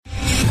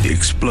The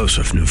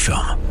explosive new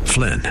film,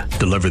 Flynn,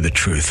 deliver the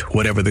truth,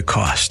 whatever the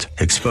cost,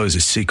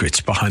 exposes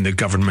secrets behind the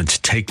government's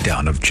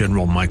takedown of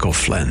General Michael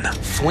Flynn.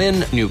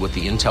 Flynn knew what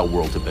the intel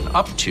world had been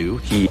up to.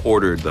 He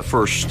ordered the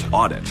first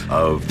audit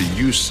of the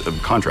use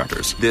of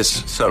contractors.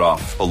 This set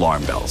off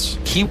alarm bells.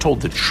 He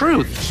told the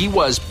truth. He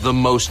was the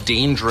most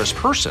dangerous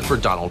person for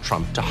Donald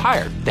Trump to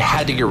hire. They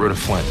had to get rid of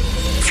Flynn.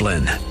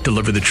 Flynn,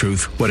 deliver the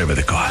truth, whatever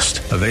the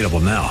cost. Available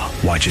now.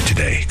 Watch it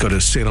today. Go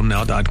to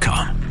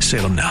salemnow.com.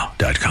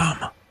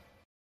 salemnow.com.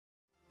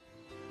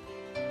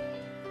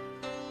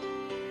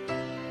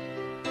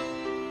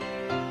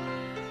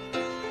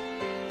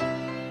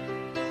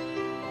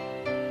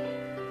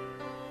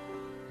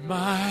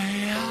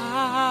 My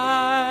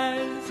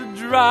eyes are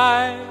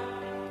dry,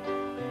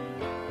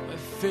 my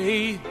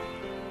faith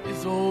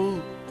is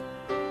old,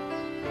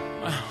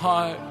 my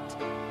heart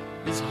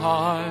is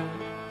hard,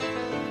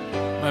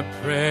 my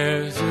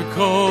prayers are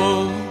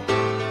cold,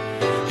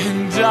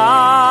 and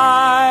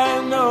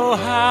I know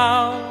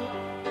how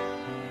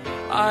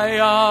I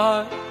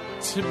ought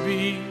to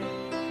be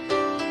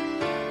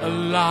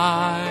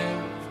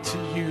alive to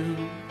you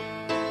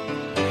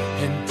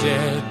and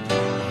dead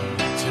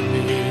to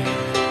me.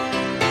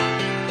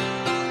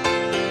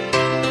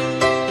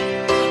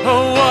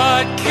 Oh,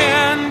 what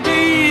can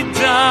be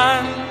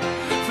done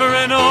for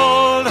an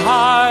old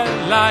heart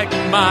like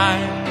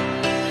mine?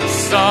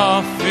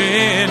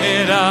 Soften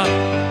it up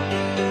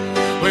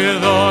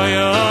with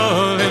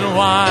oil and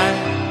wine.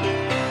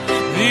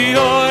 The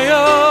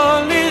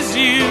oil is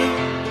you,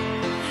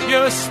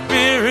 your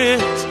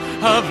spirit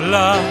of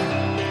love.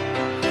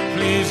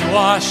 Please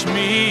wash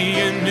me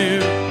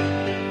anew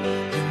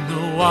in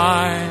the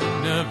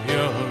wine of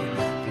your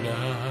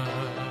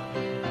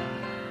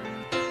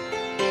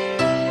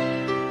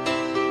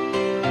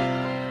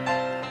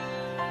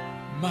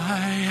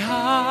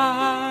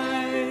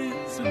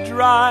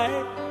dry,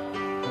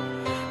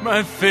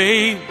 my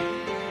faith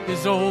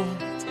is old,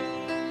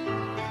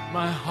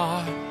 my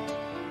heart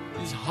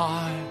is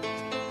hard,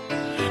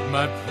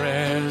 my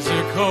prayers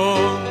are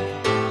cold,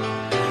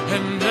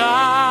 and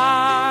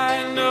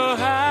I know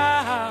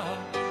how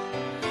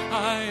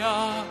I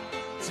ought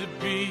to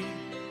be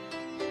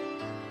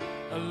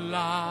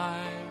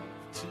alive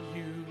to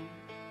you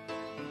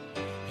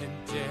and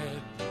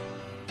dead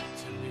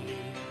to me.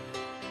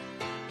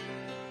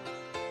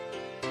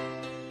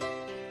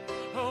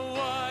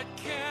 What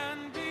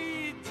can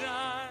be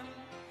done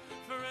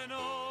for an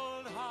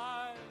old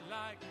heart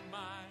like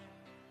mine?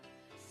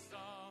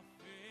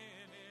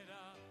 Soften it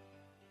up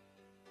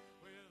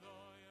with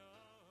oil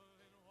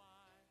and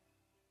wine.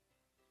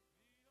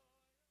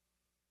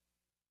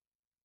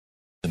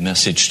 The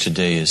message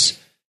today is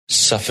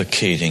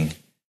suffocating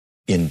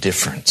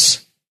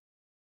indifference.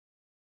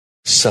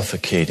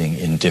 Suffocating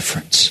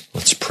indifference.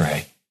 Let's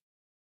pray.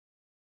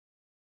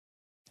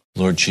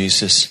 Lord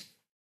Jesus,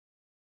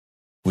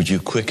 would you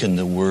quicken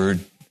the word,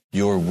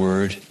 your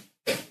word,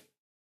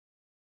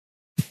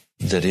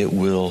 that it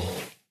will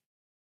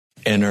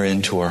enter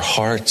into our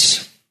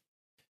hearts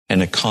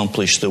and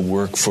accomplish the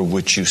work for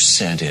which you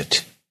sent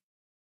it.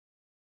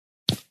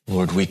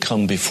 Lord, we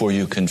come before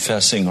you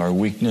confessing our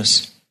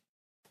weakness,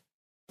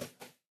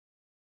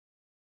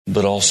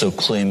 but also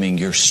claiming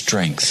your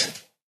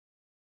strength,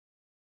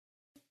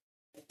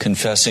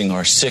 confessing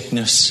our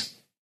sickness,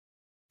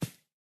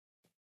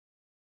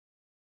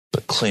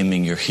 but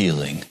claiming your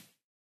healing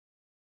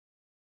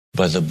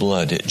by the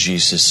blood at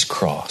Jesus'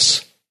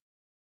 cross.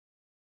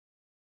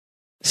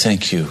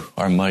 Thank you,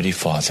 our mighty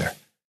Father.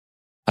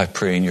 I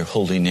pray in your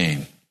holy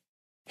name.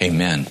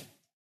 Amen.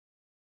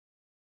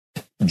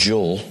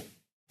 Joel,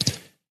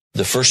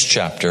 the first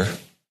chapter.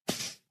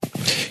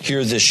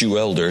 Hear this, you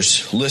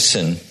elders.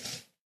 Listen,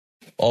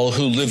 all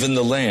who live in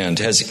the land.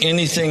 Has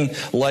anything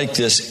like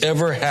this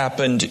ever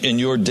happened in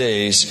your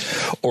days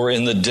or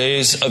in the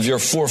days of your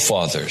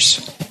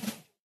forefathers?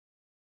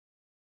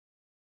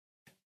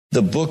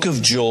 The book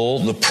of Joel,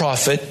 the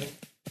prophet,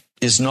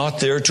 is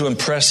not there to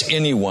impress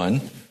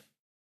anyone.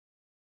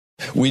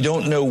 We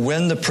don't know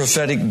when the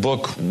prophetic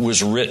book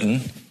was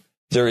written.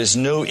 There is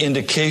no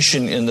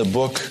indication in the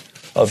book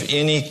of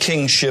any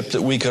kingship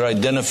that we could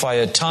identify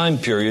a time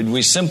period.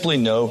 We simply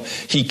know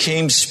he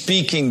came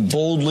speaking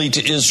boldly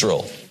to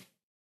Israel.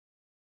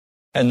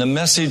 And the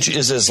message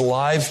is as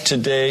live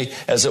today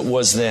as it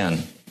was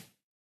then.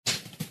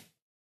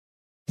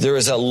 There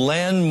is a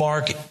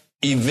landmark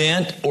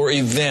event or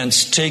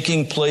events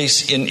taking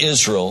place in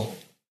Israel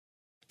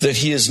that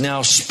he is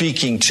now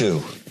speaking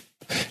to.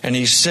 And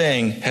he's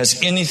saying,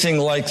 has anything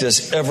like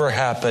this ever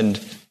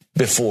happened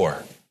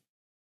before?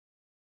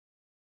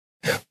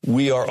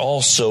 We are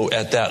also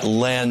at that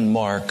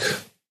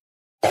landmark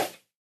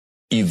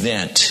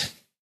event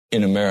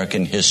in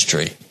American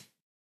history.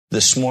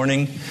 This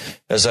morning,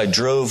 as I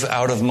drove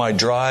out of my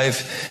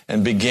drive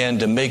and began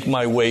to make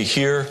my way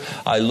here,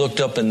 I looked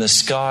up in the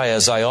sky,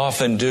 as I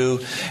often do,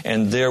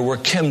 and there were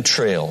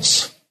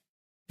chemtrails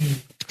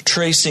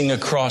tracing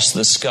across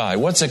the sky.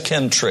 What's a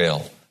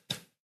chemtrail?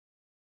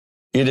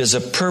 It is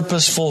a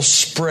purposeful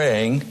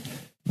spraying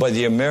by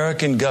the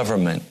American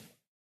government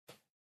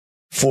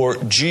for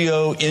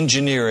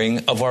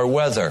geoengineering of our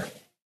weather.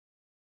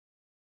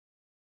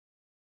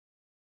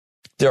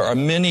 There are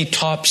many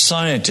top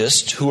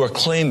scientists who are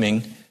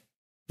claiming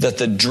that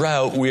the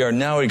drought we are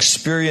now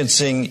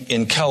experiencing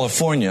in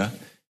California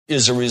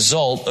is a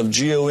result of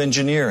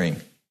geoengineering.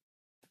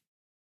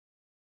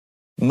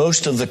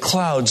 Most of the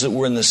clouds that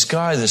were in the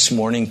sky this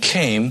morning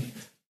came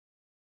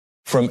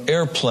from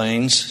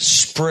airplanes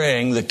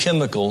spraying the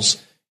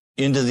chemicals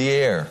into the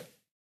air.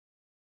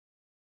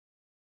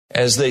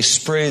 As they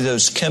spray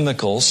those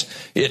chemicals,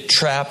 it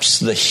traps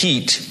the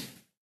heat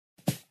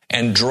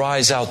and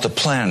dries out the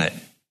planet.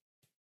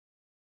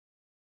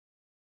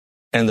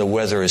 And the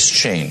weather is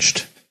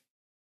changed.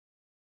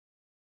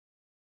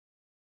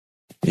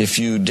 If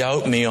you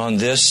doubt me on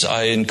this,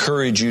 I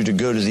encourage you to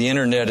go to the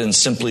internet and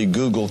simply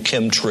Google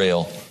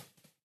chemtrail.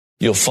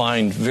 You'll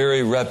find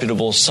very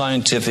reputable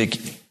scientific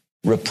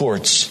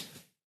reports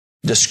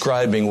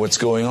describing what's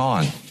going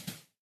on.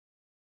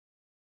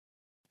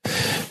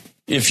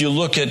 If you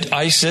look at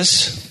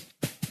ISIS,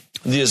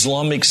 the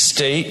Islamic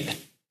State,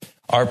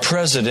 our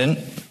president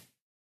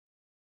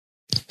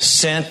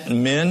sent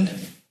men,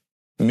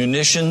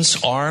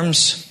 munitions,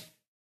 arms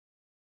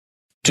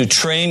to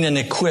train and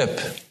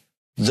equip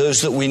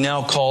those that we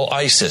now call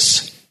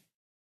ISIS.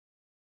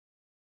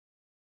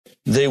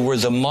 They were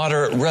the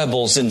moderate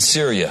rebels in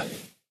Syria.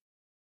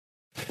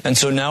 And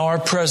so now our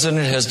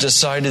president has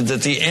decided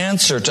that the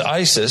answer to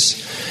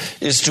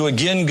ISIS is to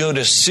again go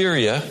to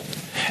Syria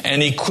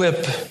and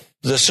equip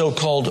the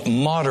so-called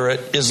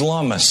moderate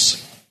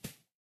Islamists.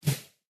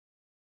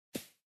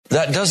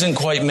 That doesn't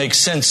quite make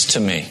sense to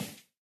me.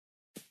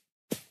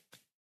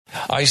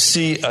 I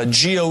see a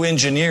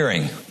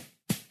geoengineering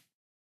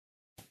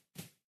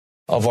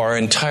of our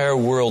entire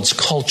world's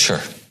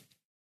culture.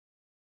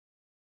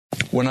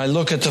 When I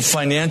look at the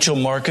financial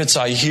markets,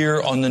 I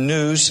hear on the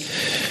news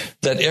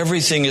that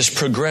everything is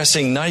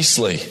progressing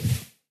nicely.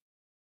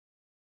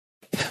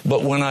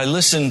 But when I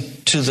listen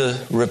to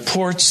the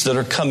reports that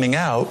are coming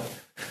out,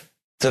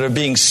 that are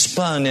being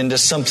spun into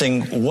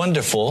something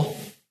wonderful,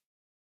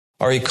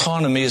 our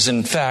economy is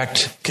in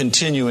fact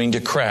continuing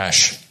to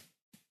crash.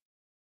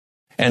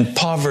 And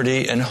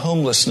poverty and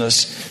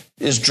homelessness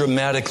is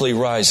dramatically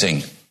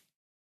rising.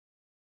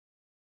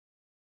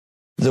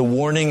 The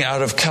warning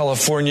out of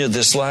California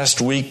this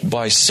last week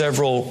by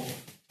several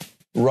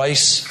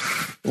rice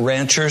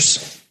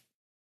ranchers: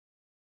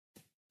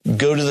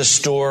 go to the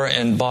store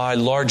and buy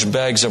large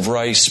bags of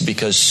rice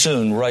because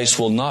soon rice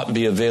will not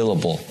be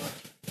available.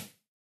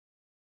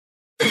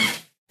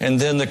 And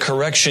then the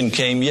correction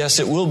came, yes,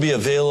 it will be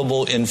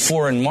available in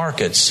foreign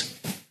markets,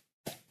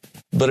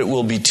 but it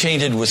will be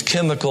tainted with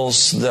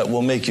chemicals that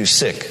will make you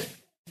sick.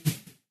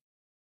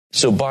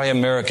 So buy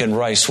American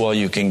rice while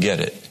you can get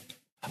it.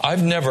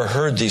 I've never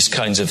heard these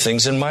kinds of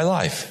things in my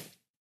life.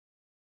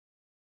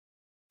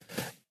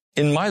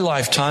 In my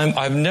lifetime,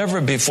 I've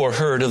never before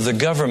heard of the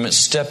government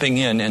stepping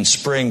in and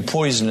spraying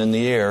poison in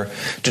the air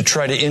to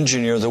try to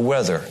engineer the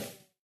weather.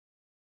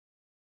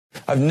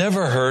 I've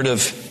never heard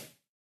of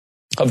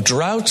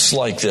droughts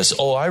like this.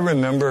 Oh, I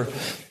remember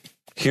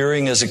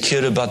hearing as a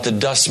kid about the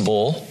Dust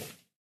Bowl.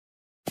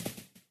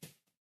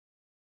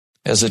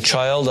 As a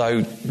child,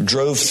 I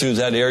drove through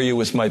that area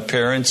with my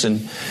parents,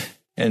 and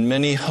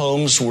many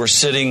homes were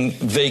sitting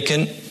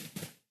vacant,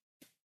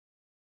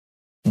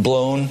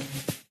 blown,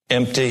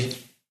 empty.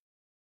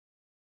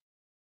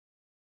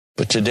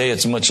 But today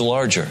it's much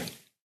larger.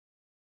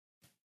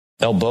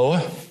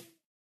 Ebola,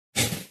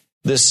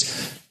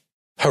 this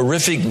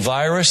horrific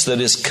virus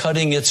that is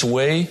cutting its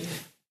way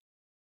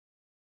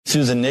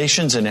through the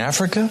nations in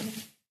Africa.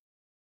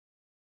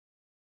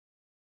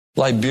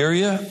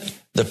 Liberia,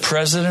 the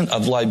president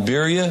of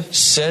Liberia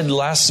said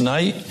last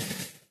night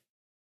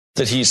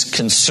that he's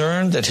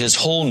concerned that his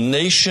whole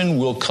nation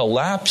will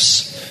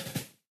collapse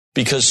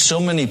because so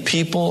many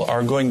people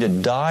are going to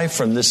die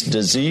from this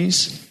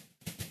disease.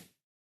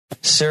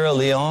 Sierra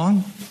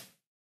Leone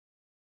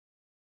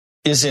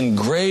is in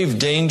grave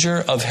danger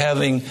of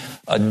having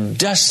a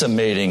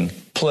decimating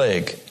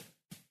plague,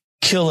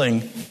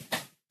 killing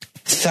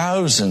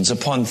thousands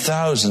upon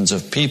thousands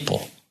of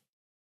people.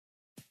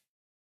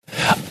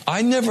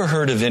 I never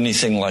heard of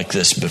anything like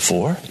this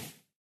before.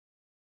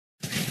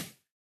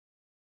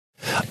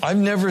 I've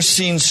never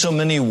seen so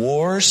many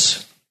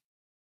wars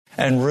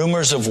and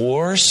rumors of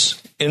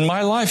wars in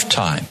my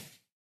lifetime.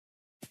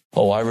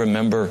 Oh, I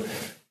remember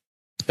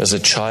as a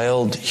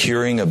child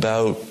hearing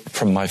about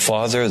from my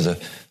father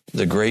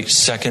the great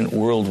Second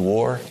World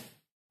War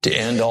to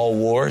end all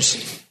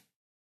wars,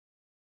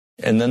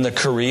 and then the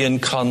Korean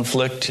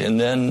conflict, and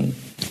then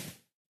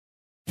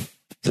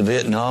the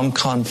Vietnam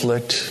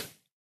conflict.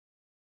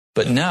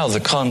 But now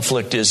the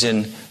conflict is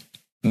in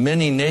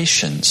many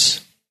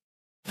nations,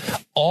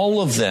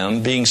 all of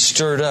them being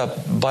stirred up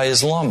by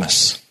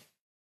Islamists.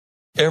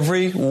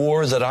 Every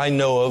war that I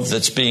know of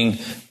that's being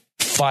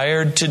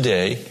fired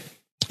today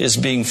is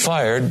being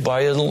fired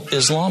by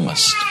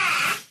Islamists.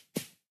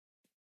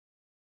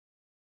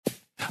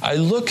 I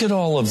look at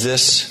all of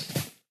this,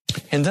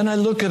 and then I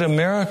look at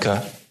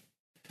America,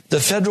 The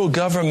federal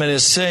government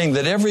is saying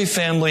that every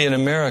family in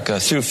America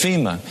through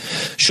FEMA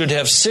should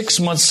have 6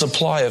 months'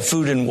 supply of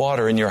food and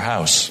water in your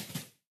house.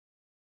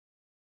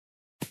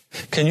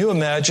 Can you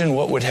imagine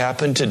what would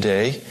happen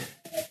today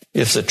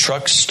if the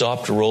trucks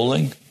stopped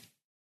rolling?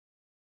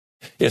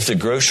 If the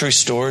grocery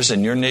stores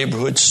in your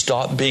neighborhood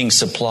stopped being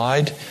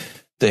supplied,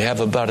 they have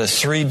about a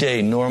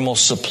 3-day normal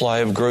supply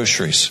of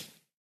groceries.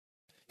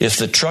 If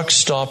the trucks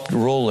stopped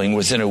rolling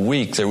within a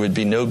week, there would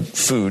be no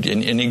food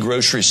in any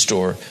grocery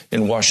store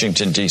in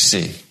Washington,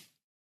 D.C.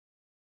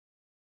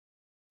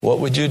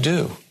 What would you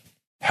do?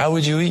 How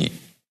would you eat?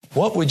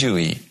 What would you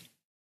eat?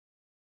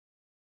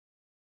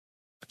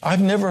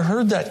 I've never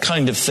heard that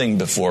kind of thing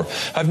before.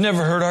 I've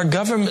never heard our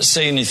government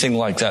say anything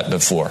like that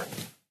before.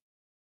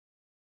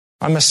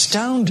 I'm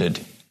astounded.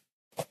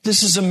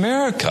 This is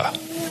America,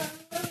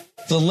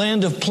 the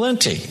land of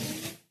plenty.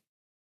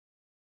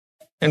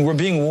 And we're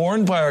being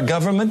warned by our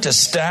government to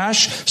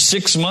stash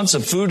 6 months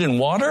of food and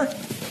water?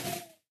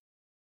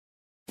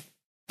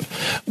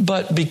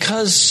 But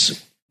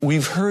because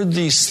we've heard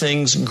these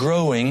things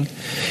growing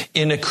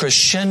in a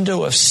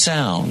crescendo of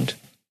sound,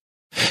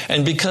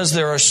 and because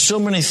there are so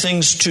many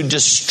things to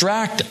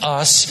distract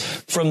us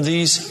from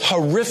these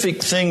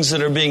horrific things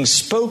that are being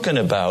spoken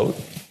about,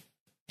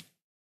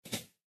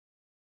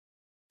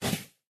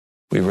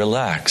 we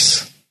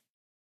relax.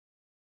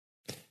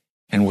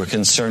 And we're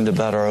concerned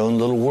about our own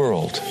little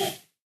world.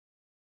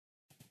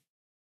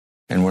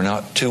 And we're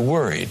not too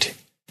worried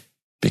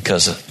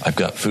because I've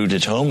got food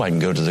at home. I can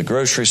go to the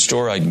grocery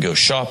store. I can go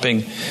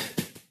shopping.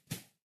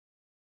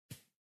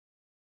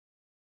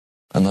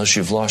 Unless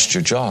you've lost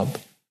your job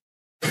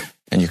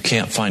and you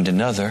can't find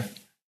another.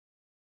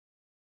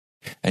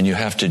 And you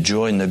have to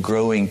join the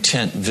growing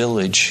tent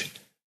village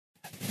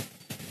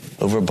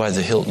over by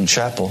the Hilton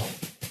Chapel,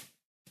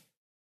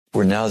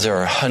 where now there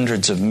are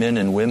hundreds of men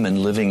and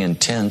women living in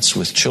tents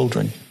with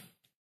children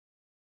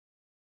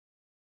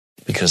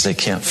because they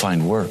can't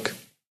find work.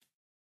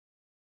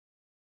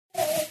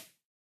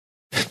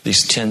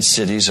 These tent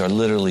cities are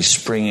literally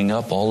springing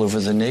up all over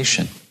the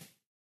nation.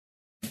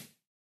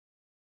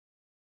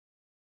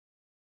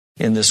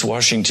 In this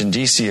Washington,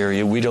 D.C.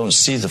 area, we don't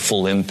see the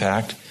full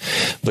impact,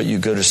 but you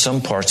go to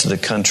some parts of the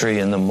country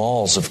and the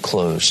malls have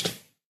closed.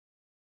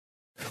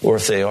 Or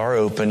if they are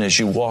open, as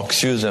you walk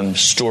through them,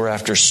 store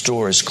after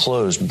store is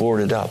closed,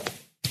 boarded up.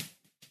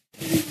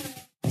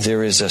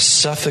 There is a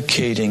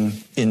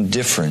suffocating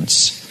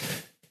indifference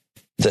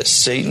that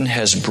Satan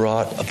has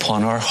brought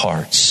upon our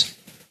hearts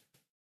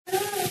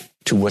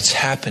to what's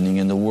happening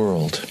in the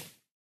world,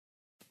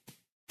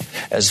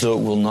 as though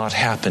it will not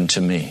happen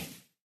to me.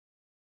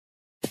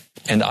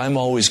 And I'm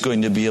always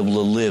going to be able to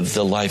live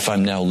the life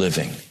I'm now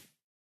living.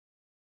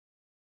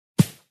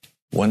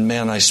 One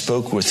man I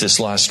spoke with this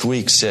last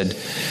week said,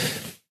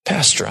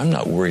 "Pastor, I'm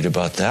not worried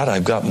about that.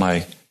 I've got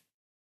my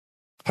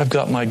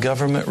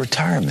government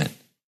retirement.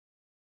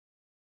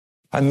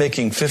 I'm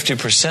making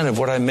 50% of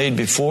what I made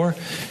before,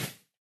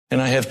 and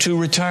I have 2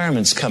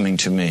 retirements coming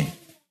to me.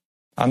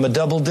 I'm a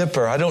double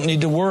dipper. I don't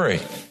need to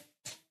worry."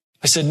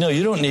 I said, "No,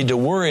 you don't need to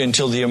worry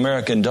until the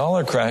American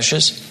dollar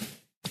crashes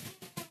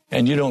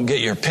and you don't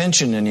get your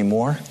pension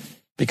anymore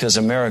because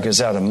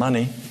America's out of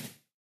money."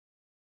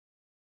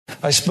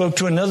 I spoke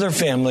to another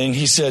family and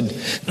he said,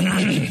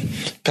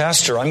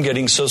 "Pastor, I'm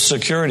getting Social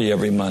Security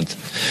every month."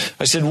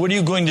 I said, "What are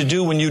you going to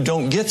do when you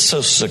don't get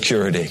Social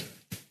Security?"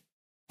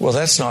 "Well,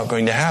 that's not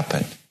going to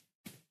happen.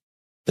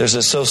 There's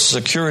a Social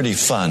Security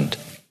fund.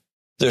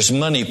 There's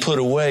money put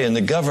away in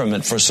the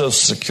government for Social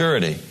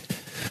Security."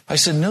 I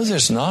said, "No,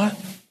 there's not.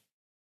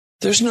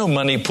 There's no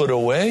money put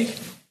away.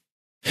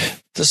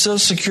 The Social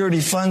Security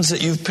funds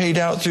that you've paid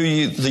out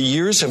through the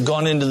years have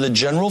gone into the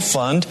general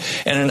fund,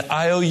 and an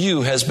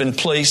IOU has been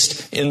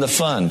placed in the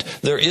fund.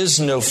 There is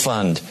no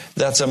fund.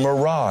 That's a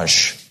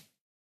mirage.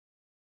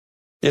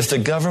 If the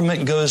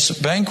government goes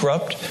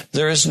bankrupt,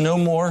 there is no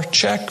more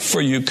check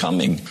for you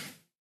coming."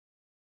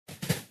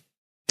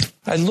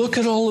 I look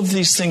at all of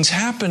these things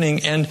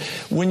happening, and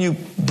when you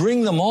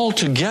bring them all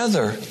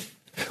together,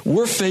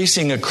 we're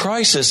facing a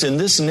crisis in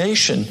this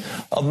nation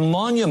of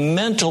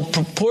monumental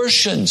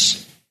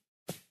proportions.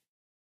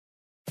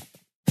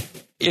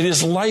 It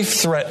is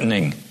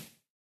life-threatening.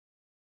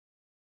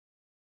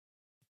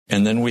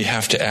 And then we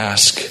have to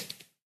ask,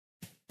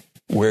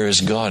 where is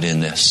God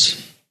in this?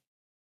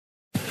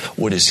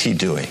 What is He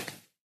doing?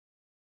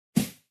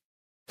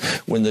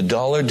 When the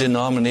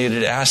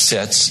dollar-denominated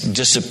assets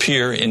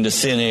disappear into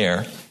thin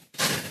air,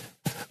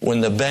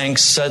 when the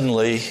banks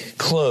suddenly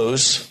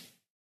close,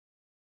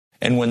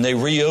 and when they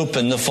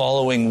reopen the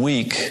following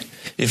week,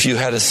 if you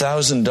had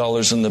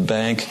 $1,000 in the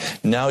bank,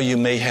 now you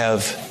may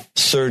have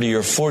 $30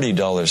 or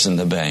 $40 in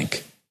the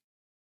bank.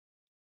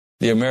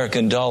 The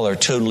American dollar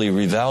totally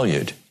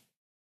revalued.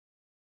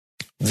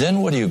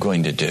 Then what are you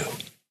going to do?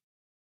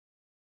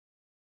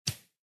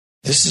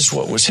 This is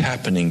what was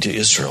happening to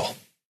Israel.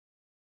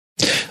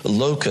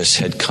 Locusts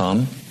had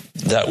come.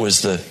 That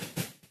was the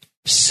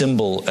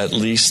symbol, at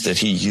least, that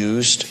he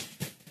used.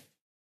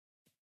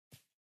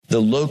 The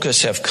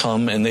locusts have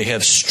come and they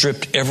have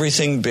stripped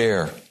everything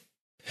bare.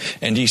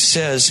 And he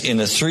says in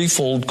a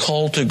threefold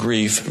call to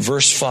grief,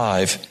 verse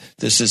 5,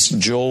 this is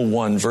Joel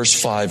 1, verse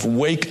 5,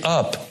 wake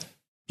up,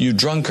 you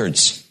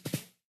drunkards,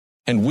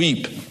 and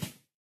weep.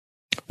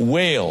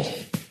 Wail.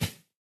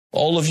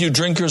 All of you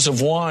drinkers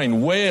of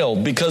wine,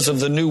 wail because of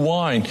the new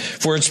wine,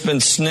 for it's been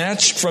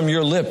snatched from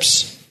your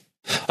lips.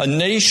 A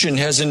nation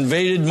has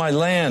invaded my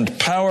land,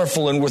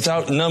 powerful and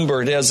without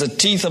number. It has the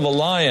teeth of a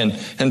lion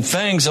and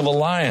fangs of a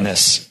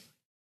lioness.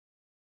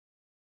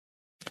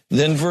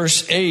 Then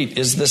verse 8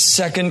 is the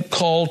second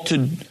call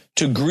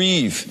to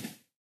grieve.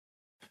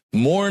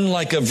 Mourn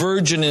like a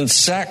virgin in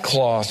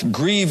sackcloth,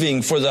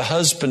 grieving for the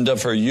husband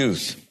of her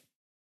youth.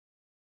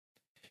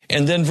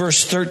 And then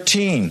verse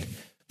 13,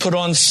 put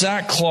on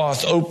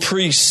sackcloth, O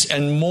priests,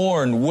 and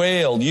mourn,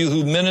 wail, you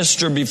who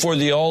minister before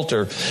the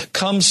altar.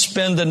 Come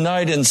spend the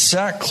night in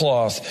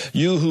sackcloth,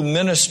 you who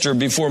minister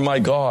before my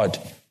God.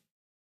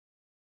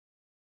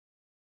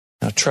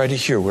 Now try to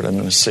hear what I'm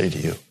going to say to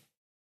you.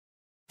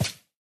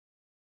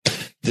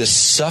 This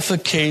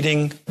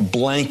suffocating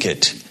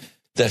blanket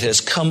that has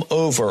come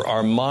over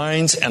our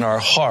minds and our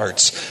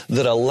hearts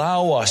that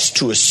allow us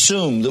to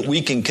assume that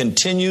we can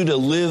continue to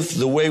live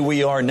the way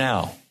we are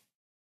now,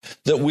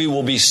 that we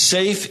will be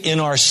safe in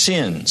our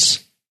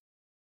sins,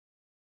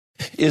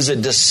 is a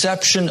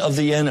deception of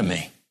the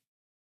enemy.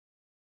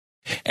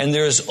 And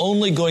there is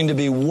only going to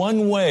be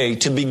one way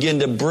to begin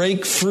to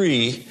break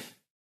free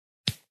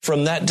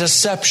from that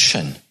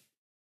deception.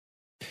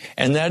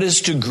 And that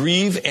is to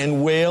grieve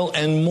and wail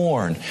and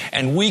mourn.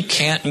 And we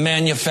can't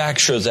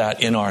manufacture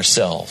that in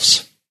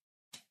ourselves.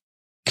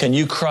 Can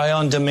you cry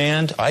on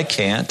demand? I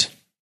can't.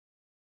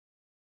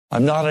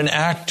 I'm not an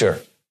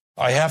actor.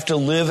 I have to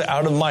live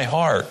out of my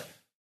heart,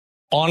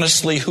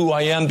 honestly, who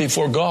I am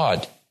before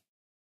God.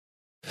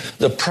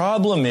 The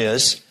problem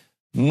is,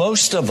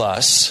 most of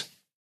us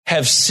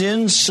have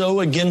sinned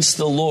so against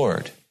the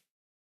Lord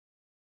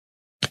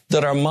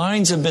that our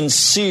minds have been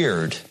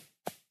seared.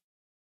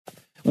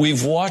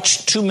 We've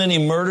watched too many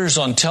murders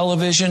on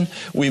television.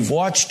 We've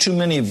watched too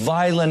many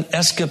violent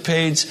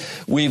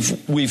escapades.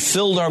 We've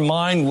filled our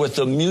mind with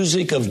the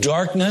music of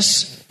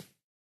darkness.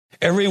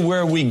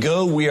 Everywhere we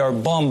go, we are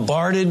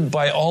bombarded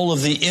by all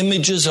of the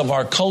images of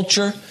our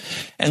culture.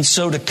 And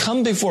so to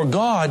come before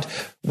God,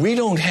 we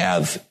don't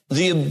have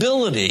the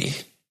ability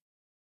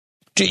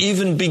to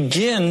even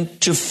begin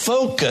to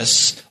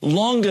focus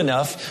long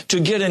enough to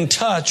get in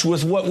touch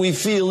with what we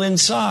feel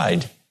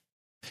inside.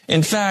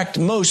 In fact,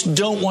 most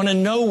don't want to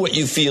know what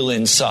you feel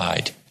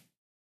inside.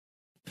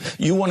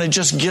 You want to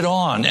just get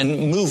on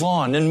and move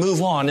on and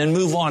move on and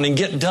move on and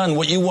get done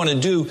what you want to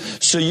do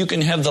so you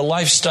can have the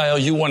lifestyle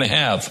you want to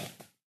have.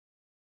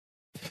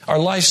 Our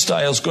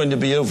lifestyle is going to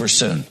be over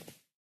soon.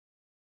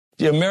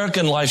 The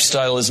American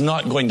lifestyle is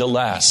not going to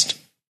last.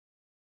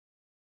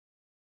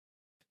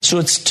 So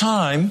it's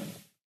time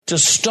to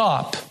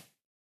stop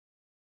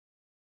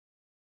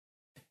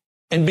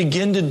and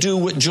begin to do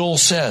what Joel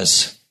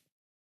says.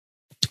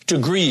 To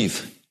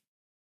grieve.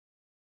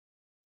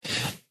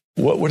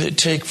 What would it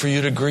take for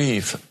you to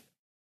grieve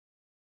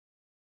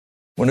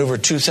when over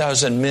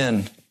 2,000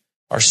 men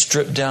are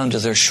stripped down to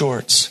their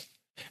shorts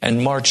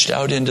and marched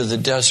out into the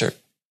desert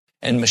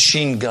and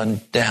machine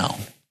gunned down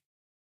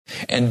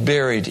and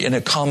buried in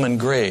a common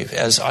grave,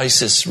 as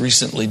ISIS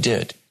recently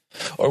did?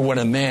 Or when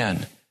a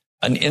man,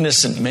 an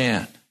innocent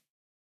man,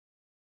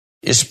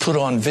 is put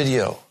on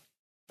video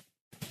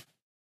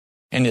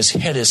and his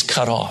head is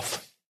cut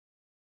off?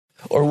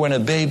 Or when a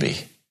baby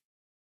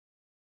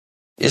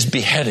is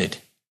beheaded?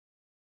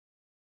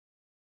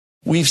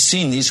 We've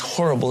seen these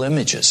horrible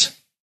images.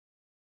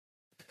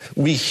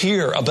 We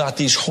hear about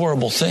these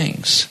horrible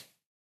things.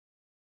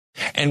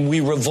 And we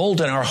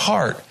revolt in our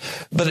heart,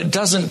 but it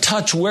doesn't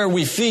touch where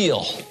we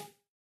feel.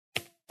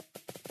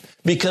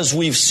 Because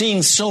we've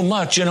seen so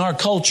much in our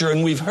culture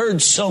and we've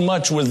heard so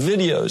much with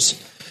videos.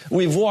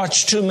 We've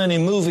watched too many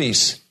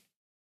movies.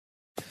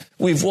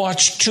 We've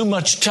watched too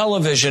much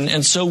television,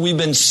 and so we've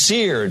been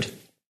seared.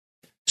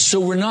 So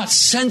we're not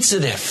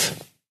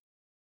sensitive.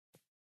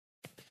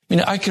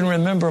 I can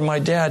remember my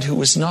dad, who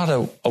was not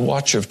a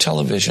watcher of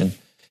television.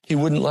 He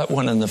wouldn't let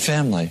one in the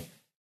family.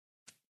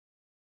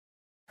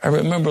 I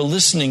remember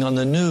listening on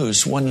the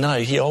news one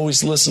night. He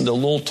always listened to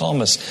Lowell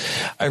Thomas.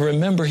 I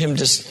remember him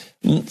just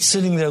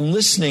sitting there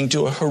listening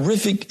to a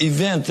horrific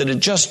event that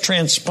had just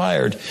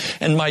transpired.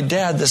 And my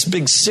dad, this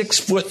big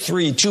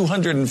 6'3",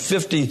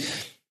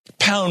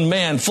 250-pound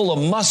man full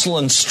of muscle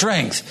and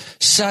strength,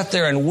 sat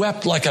there and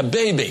wept like a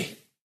baby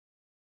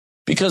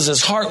because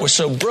his heart was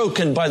so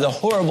broken by the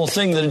horrible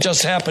thing that had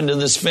just happened to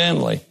this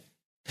family.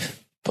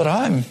 But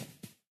I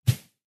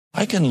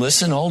can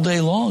listen all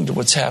day long to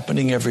what's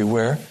happening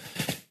everywhere,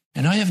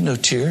 and I have no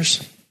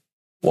tears.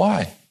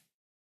 Why?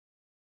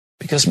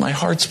 Because my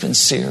heart's been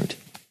seared.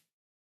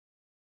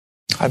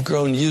 I've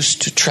grown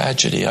used to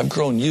tragedy. I've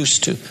grown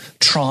used to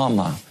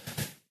trauma.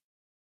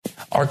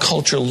 Our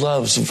culture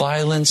loves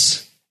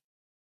violence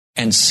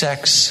and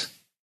sex.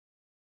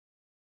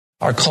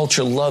 Our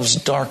culture loves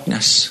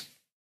darkness.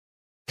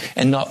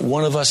 And not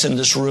one of us in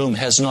this room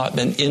has not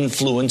been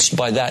influenced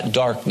by that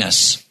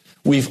darkness.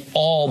 We've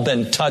all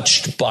been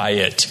touched by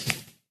it.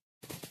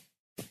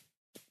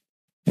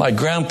 My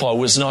grandpa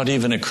was not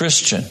even a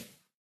Christian.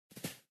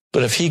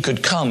 But if he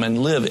could come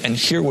and live and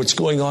hear what's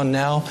going on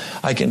now,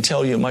 I can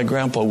tell you my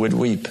grandpa would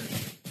weep.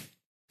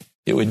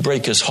 It would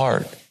break his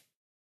heart.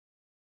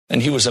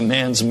 And he was a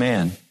man's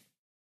man.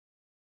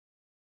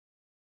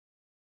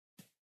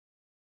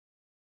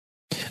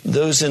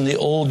 Those in the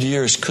old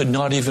years could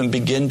not even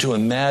begin to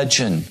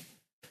imagine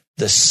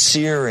the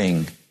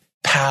searing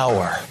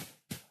power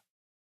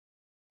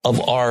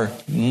of our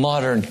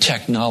modern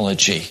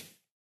technology.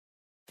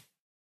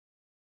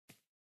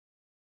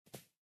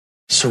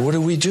 So what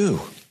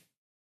do?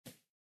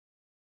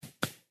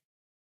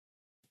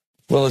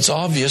 Well, it's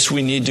obvious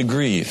we need to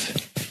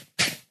grieve.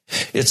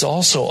 It's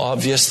also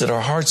obvious that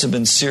our hearts have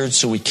been seared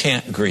so we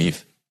can't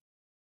grieve.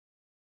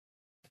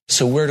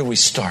 So where do we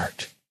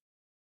start?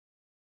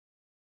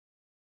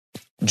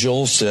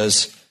 Joel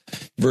says,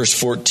 verse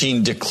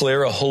 14,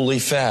 declare a holy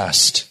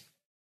fast.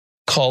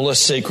 Call a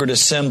sacred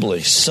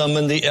assembly.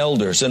 Summon the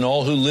elders and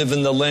all who live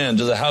in the land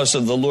to the house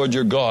of the Lord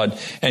your God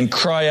and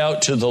cry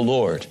out to the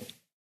Lord.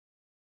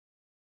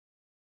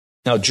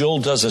 Now, Joel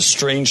does a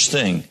strange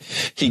thing.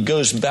 He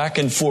goes back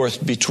and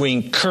forth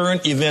between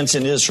current events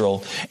in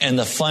Israel and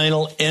the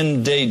final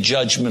end-day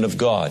judgment of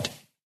God.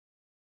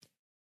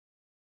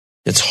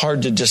 It's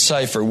hard to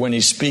decipher when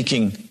he's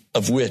speaking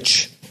of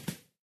which.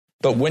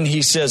 But when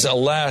he says,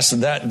 alas,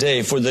 that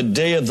day, for the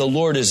day of the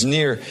Lord is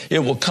near, it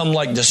will come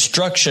like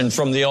destruction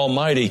from the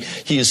Almighty.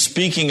 He is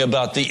speaking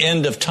about the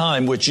end of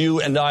time, which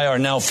you and I are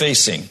now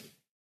facing.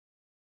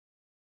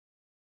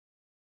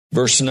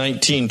 Verse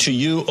 19, to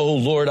you, O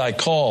Lord, I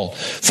call,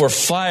 for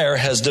fire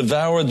has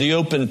devoured the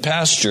open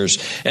pastures,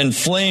 and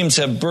flames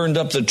have burned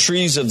up the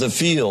trees of the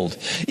field.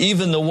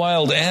 Even the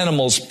wild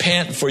animals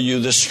pant for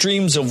you. The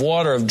streams of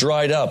water have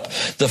dried up.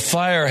 The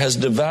fire has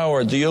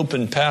devoured the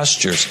open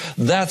pastures.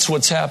 That's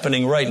what's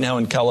happening right now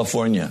in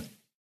California.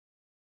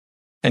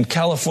 And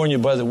California,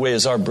 by the way,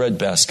 is our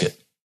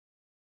breadbasket.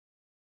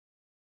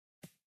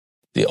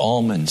 The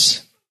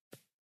almonds,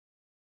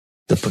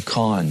 the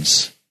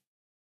pecans,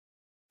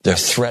 they're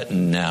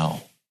threatened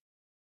now.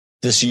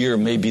 This year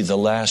may be the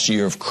last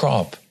year of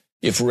crop.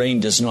 If rain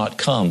does not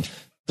come,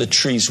 the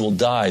trees will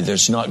die.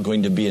 There's not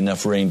going to be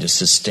enough rain to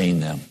sustain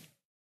them.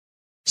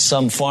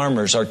 Some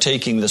farmers are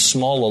taking the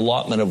small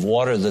allotment of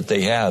water that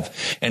they have,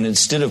 and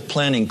instead of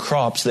planting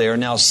crops, they are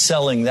now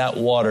selling that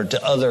water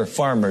to other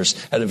farmers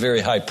at a very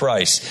high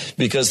price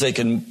because they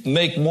can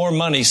make more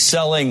money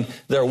selling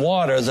their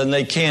water than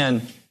they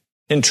can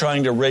in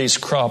trying to raise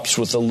crops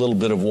with the little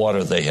bit of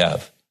water they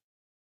have.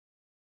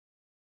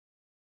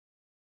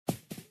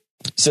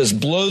 It says,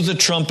 blow the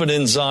trumpet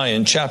in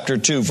Zion, chapter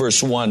 2,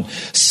 verse 1.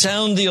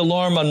 Sound the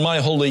alarm on my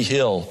holy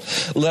hill.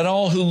 Let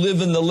all who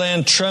live in the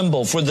land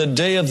tremble, for the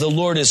day of the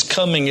Lord is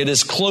coming. It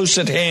is close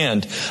at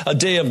hand, a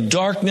day of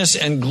darkness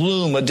and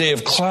gloom, a day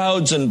of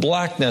clouds and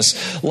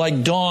blackness,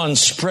 like dawn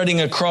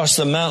spreading across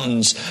the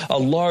mountains. A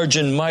large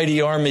and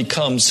mighty army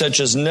comes, such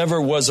as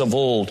never was of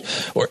old,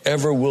 or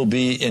ever will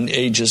be in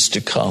ages to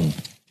come.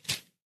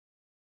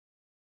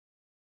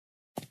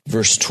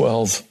 Verse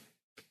 12,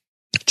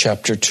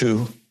 chapter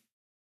 2.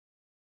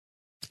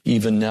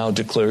 Even now,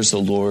 declares the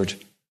Lord,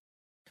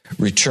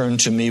 return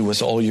to me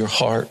with all your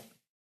heart,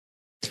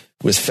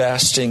 with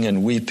fasting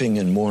and weeping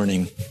and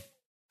mourning.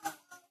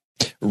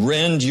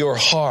 Rend your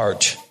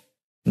heart,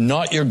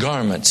 not your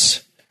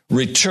garments.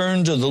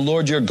 Return to the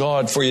Lord your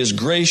God, for he is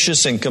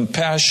gracious and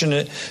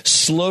compassionate,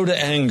 slow to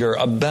anger,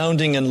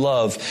 abounding in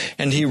love,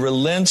 and he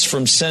relents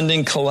from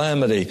sending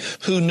calamity.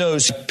 Who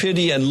knows,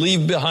 pity and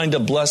leave behind a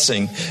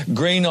blessing,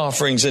 grain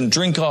offerings and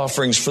drink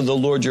offerings for the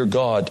Lord your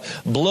God.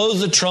 Blow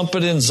the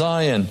trumpet in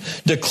Zion,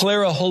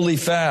 declare a holy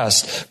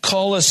fast,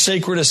 call a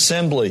sacred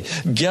assembly,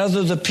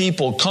 gather the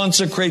people,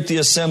 consecrate the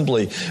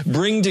assembly,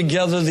 bring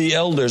together the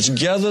elders,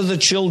 gather the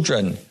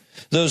children,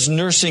 those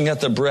nursing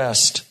at the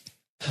breast.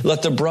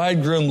 Let the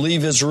bridegroom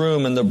leave his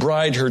room and the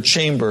bride her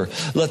chamber.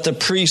 Let the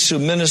priests who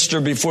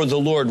minister before the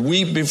Lord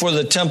weep before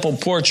the temple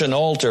porch and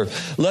altar.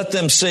 Let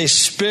them say,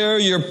 spare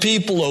your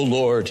people, O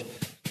Lord.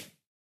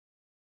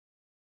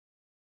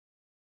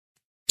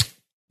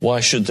 Why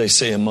should they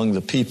say among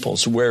the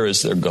peoples, where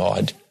is their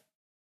God?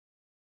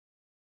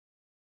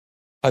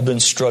 I've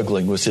been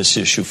struggling with this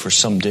issue for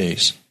some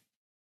days,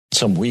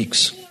 some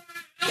weeks.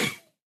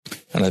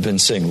 And I've been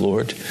saying,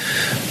 Lord,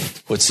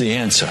 what's the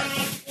answer?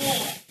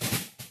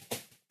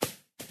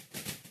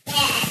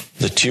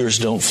 The tears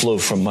don't flow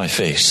from my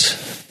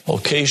face.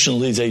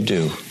 Occasionally they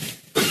do.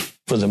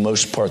 For the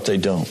most part, they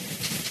don't.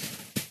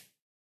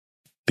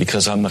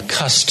 Because I'm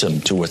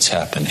accustomed to what's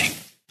happening.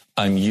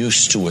 I'm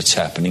used to what's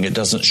happening. It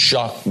doesn't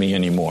shock me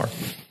anymore.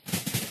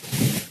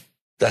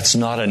 That's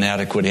not an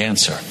adequate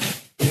answer.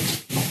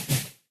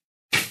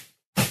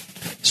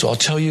 So I'll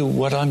tell you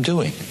what I'm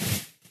doing.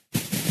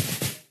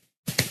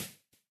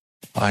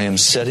 I am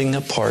setting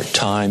apart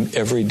time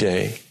every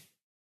day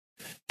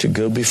to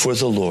go before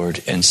the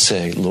Lord and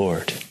say,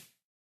 Lord,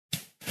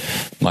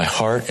 my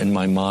heart and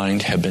my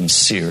mind have been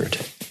seared.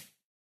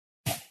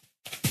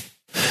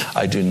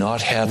 I do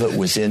not have it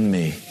within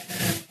me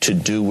to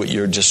do what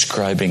you're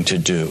describing to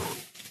do.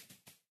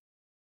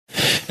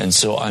 And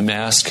so I'm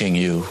asking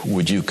you,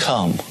 would you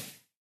come?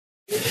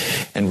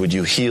 And would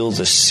you heal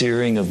the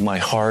searing of my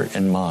heart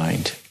and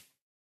mind?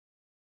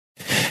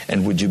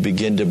 And would you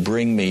begin to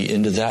bring me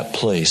into that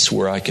place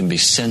where I can be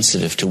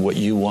sensitive to what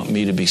you want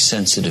me to be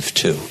sensitive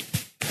to?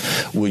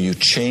 Will you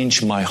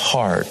change my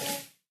heart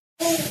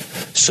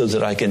so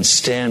that I can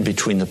stand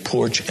between the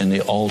porch and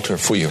the altar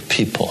for your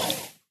people?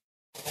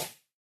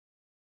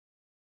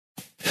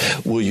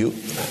 Will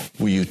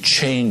you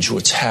change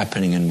what's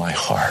happening in my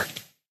heart?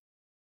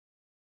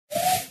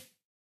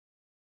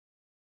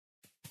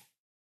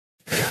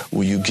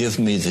 Will you give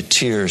me the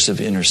tears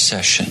of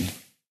intercession?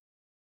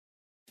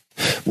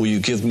 Will you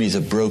give me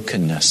the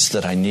brokenness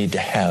that I need to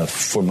have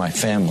for my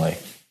family?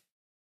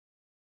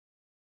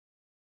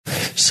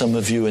 Some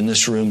of you in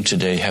this room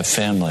today have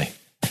family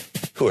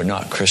who are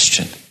not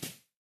Christian.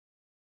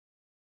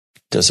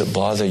 Does it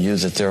bother you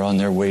that they're on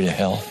their way to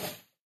hell?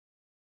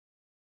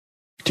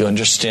 Do you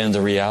understand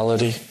the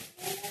reality?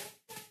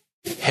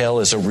 Hell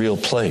is a real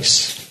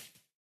place,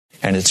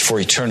 and it's for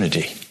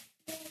eternity.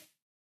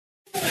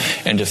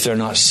 And if they're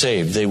not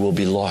saved, they will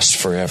be lost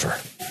forever.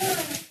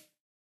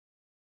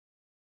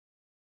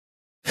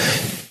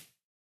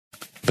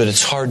 But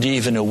it's hard to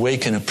even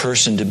awaken a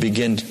person to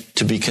begin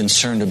to be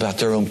concerned about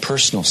their own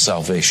personal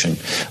salvation,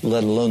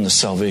 let alone the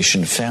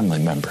salvation of family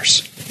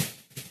members.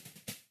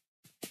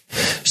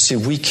 See,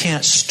 we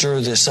can't stir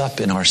this up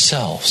in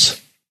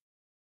ourselves,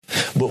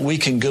 but we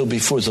can go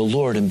before the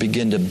Lord and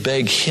begin to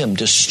beg Him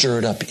to stir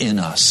it up in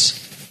us.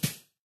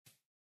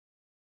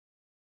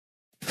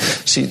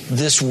 See,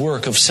 this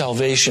work of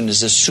salvation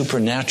is a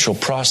supernatural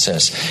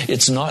process.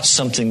 It's not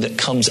something that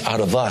comes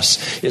out of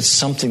us. It's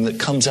something that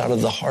comes out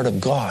of the heart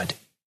of God.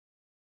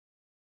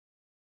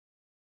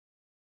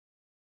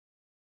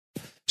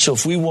 So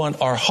if we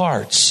want our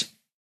hearts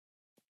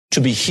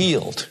to be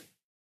healed,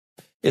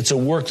 it's a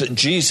work that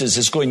Jesus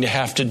is going to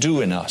have to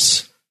do in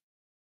us.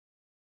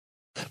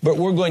 But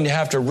we're going to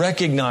have to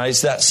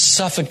recognize that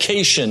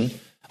suffocation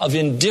of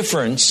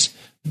indifference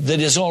that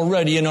is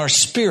already in our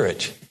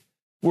spirit.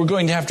 We're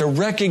going to have to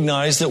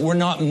recognize that we're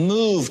not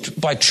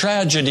moved by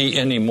tragedy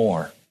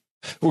anymore.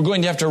 We're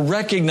going to have to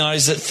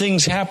recognize that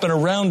things happen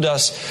around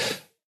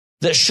us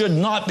that should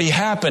not be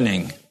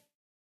happening,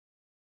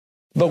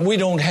 but we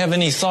don't have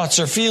any thoughts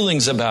or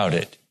feelings about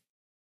it.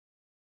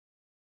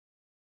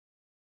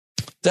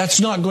 That's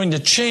not going to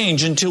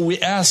change until we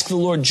ask the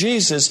Lord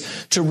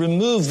Jesus to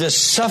remove this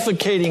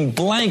suffocating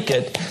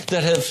blanket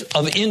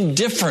of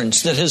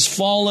indifference that has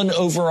fallen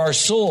over our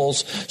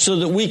souls so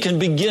that we can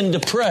begin to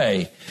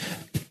pray.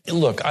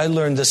 Look, I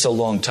learned this a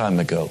long time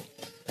ago.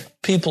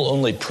 People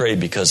only pray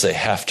because they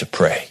have to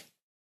pray.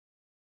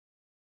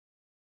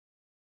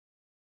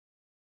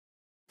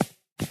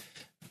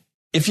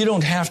 If you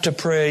don't have to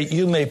pray,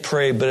 you may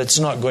pray, but it's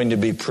not going to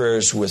be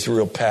prayers with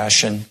real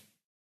passion.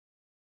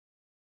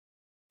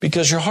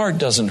 Because your heart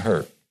doesn't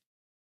hurt.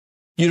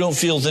 You don't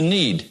feel the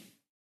need.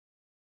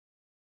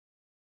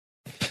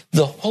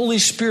 The Holy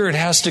Spirit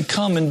has to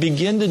come and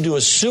begin to do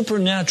a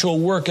supernatural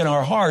work in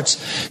our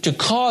hearts to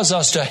cause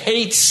us to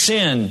hate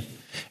sin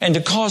and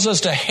to cause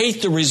us to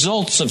hate the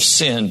results of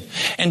sin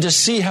and to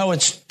see how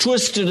it's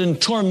twisted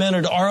and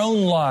tormented our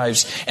own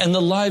lives and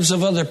the lives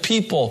of other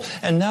people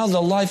and now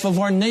the life of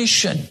our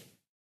nation.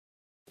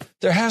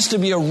 There has to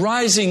be a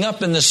rising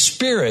up in the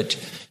Spirit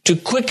to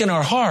quicken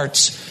our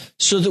hearts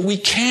so that we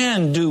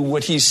can do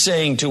what He's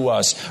saying to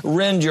us.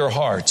 Rend your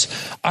hearts.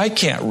 I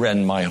can't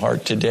rend my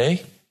heart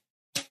today.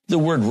 The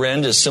word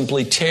rend is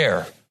simply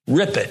tear,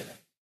 rip it.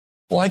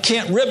 Well, I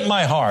can't rip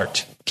my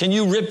heart. Can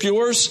you rip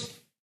yours?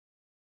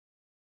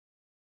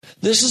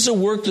 This is a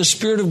work the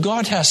Spirit of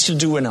God has to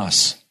do in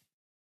us.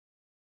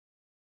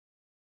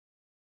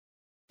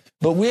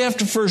 But we have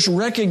to first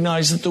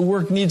recognize that the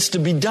work needs to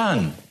be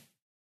done.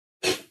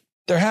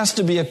 There has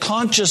to be a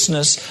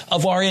consciousness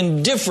of our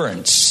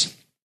indifference,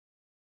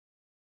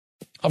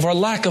 of our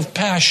lack of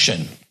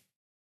passion.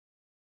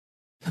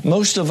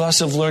 Most of us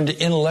have learned to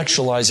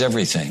intellectualize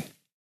everything.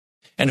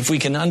 And if we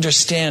can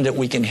understand it,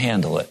 we can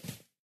handle it.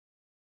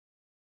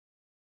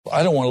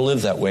 I don't want to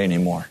live that way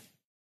anymore.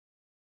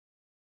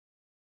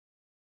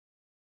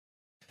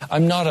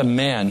 I'm not a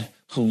man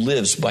who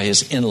lives by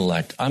his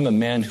intellect. I'm a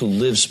man who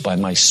lives by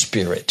my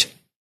spirit.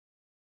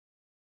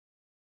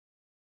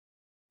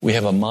 We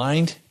have a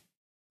mind,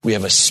 we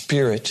have a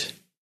spirit,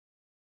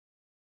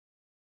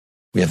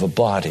 we have a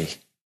body.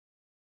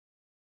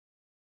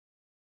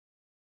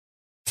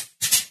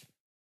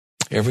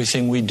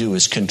 Everything we do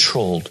is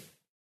controlled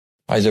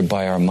either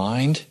by our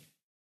mind,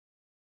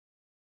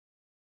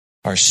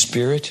 our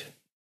spirit,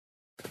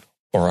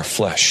 or our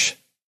flesh.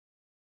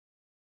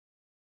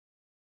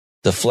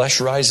 The flesh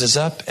rises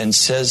up and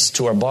says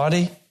to our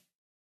body,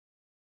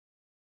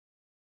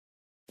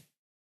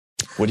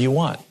 what do you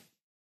want?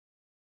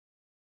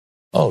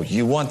 Oh,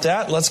 you want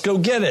that? Let's go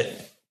get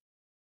it.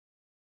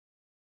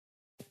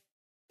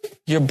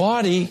 Your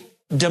body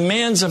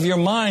demands of your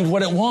mind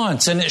what it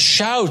wants, and it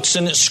shouts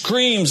and it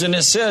screams and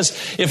it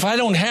says, if I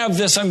don't have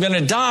this, I'm going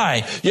to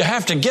die. You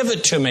have to give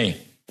it to me.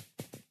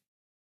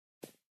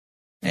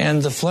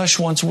 And the flesh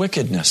wants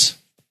wickedness.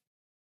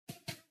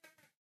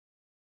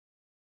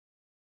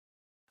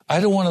 I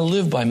don't want to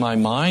live by my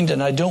mind,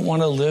 and I don't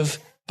want to live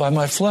by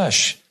my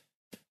flesh.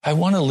 I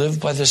want to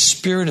live by the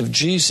Spirit of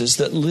Jesus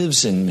that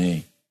lives in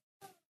me.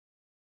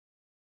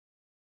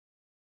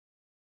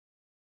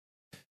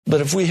 But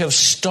if we have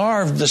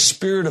starved the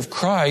Spirit of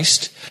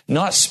Christ,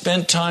 not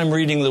spent time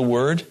reading the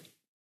Word,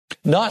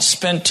 not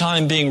spent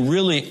time being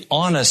really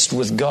honest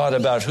with God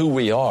about who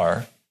we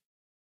are,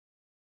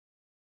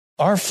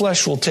 our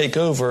flesh will take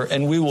over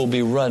and we will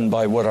be run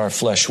by what our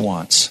flesh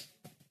wants.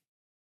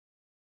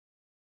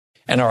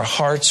 And our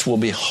hearts will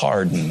be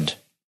hardened.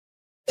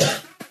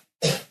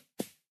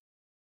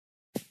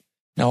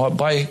 Now,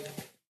 by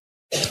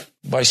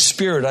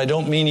spirit, I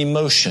don't mean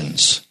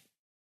emotions.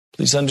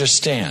 Please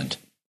understand.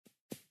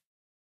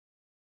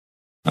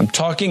 I'm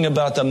talking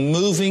about the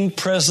moving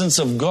presence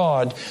of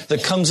God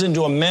that comes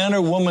into a man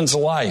or woman's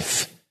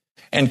life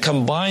and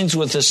combines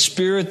with the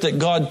Spirit that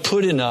God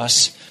put in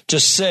us to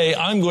say,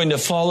 I'm going to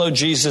follow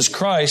Jesus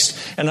Christ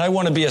and I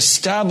want to be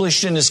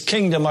established in His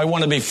kingdom. I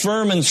want to be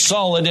firm and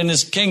solid in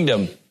His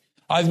kingdom.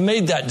 I've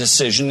made that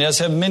decision, as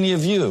have many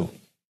of you.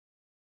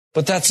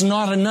 But that's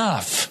not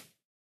enough.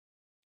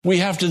 We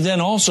have to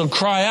then also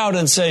cry out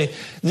and say,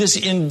 this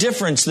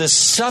indifference, this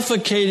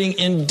suffocating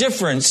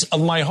indifference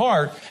of my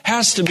heart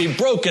has to be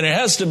broken. It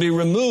has to be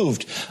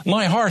removed.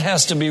 My heart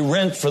has to be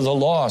rent for the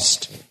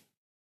lost.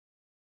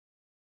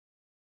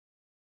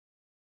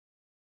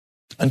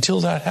 Until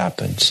that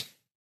happens,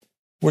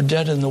 we're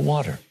dead in the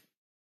water.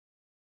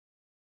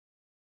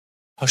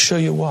 I'll show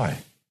you why.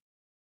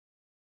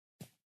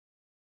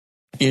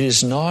 It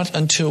is not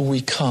until we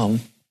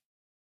come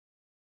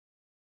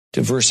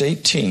to verse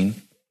 18,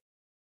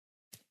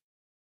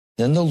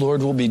 then the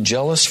Lord will be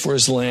jealous for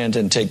His land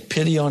and take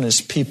pity on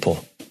His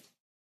people.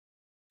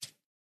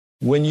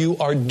 When you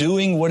are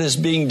doing what is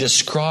being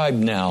described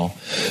now,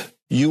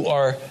 you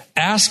are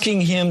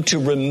asking Him to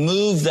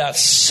remove that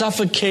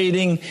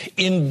suffocating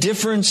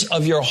indifference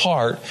of your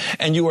heart,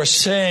 and you are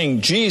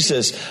saying,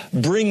 Jesus,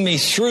 bring me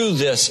through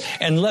this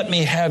and let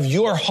me have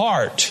your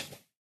heart.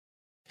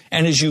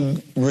 And as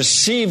you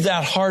receive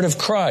that heart of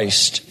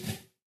Christ,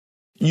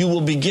 you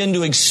will begin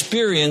to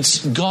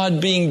experience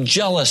God being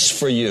jealous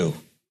for you.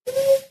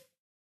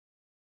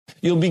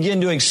 You'll begin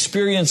to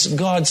experience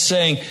God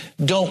saying,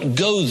 don't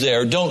go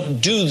there,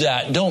 don't do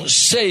that, don't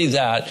say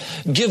that,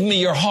 give me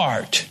your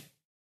heart.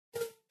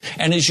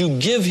 And as you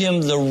give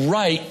Him the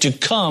right to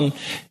come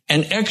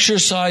and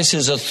exercise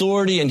His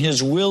authority and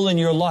His will in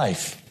your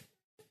life,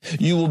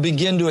 you will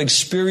begin to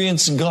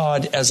experience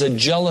God as a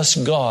jealous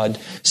God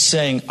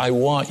saying, I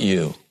want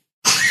you.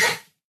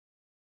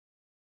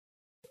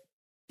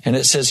 And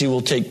it says He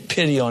will take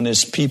pity on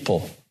His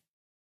people.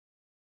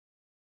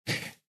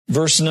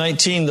 Verse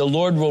 19, the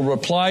Lord will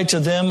reply to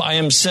them, I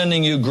am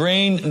sending you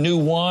grain, new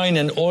wine,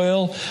 and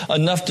oil,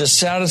 enough to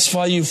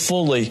satisfy you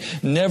fully.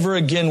 Never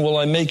again will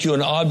I make you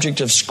an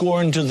object of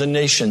scorn to the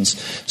nations.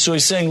 So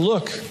He's saying,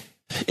 look,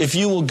 if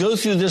you will go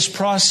through this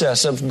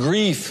process of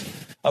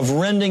grief, of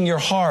rending your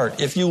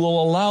heart, if you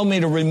will allow me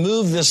to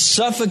remove this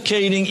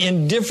suffocating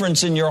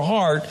indifference in your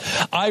heart,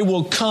 I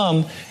will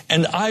come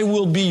and I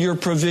will be your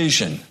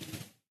provision.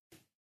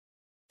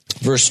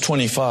 Verse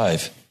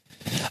 25.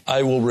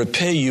 I will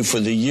repay you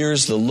for the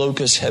years the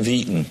locusts have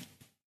eaten.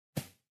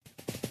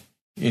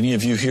 Any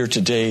of you here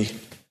today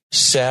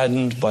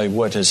saddened by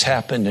what has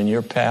happened in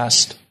your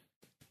past?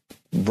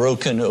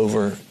 Broken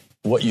over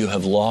what you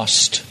have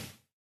lost?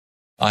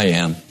 I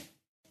am.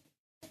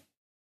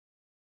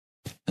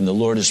 And the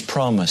Lord has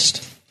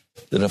promised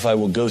that if I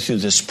will go through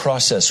this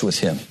process with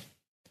Him,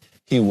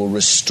 He will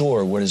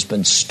restore what has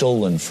been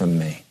stolen from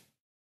me.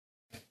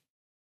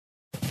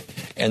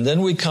 And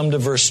then we come to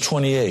verse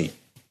 28.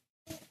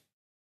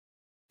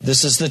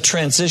 This is the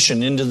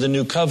transition into the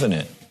new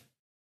covenant.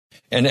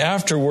 And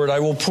afterward, I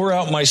will pour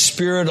out my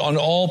Spirit on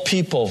all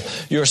people.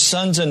 Your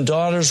sons and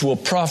daughters will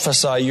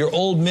prophesy. Your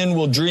old men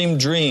will dream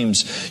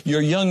dreams.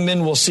 Your young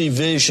men will see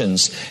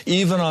visions.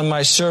 Even on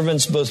my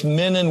servants, both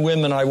men and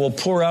women, I will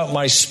pour out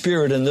my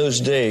Spirit in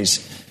those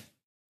days.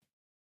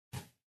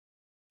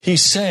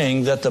 He's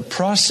saying that the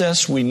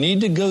process we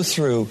need to go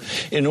through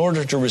in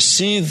order to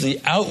receive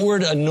the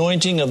outward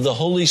anointing of the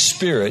Holy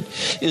Spirit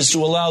is to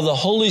allow the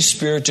Holy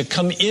Spirit to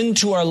come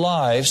into our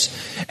lives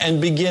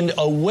and begin to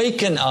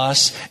awaken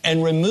us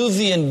and remove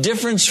the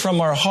indifference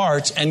from our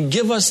hearts and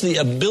give us the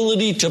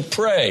ability to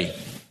pray.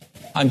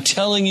 I'm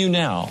telling you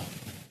now,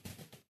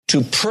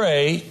 to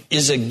pray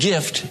is a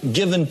gift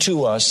given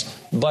to us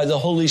by the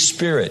Holy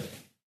Spirit.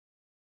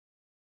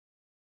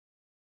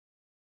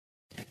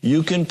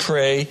 You can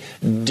pray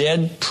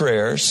dead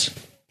prayers.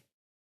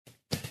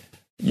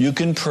 You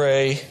can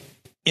pray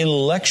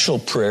intellectual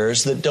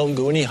prayers that don't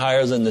go any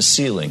higher than the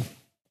ceiling.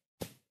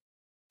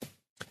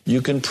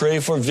 You can pray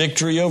for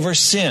victory over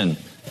sin.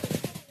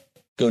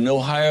 Go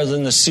no higher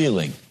than the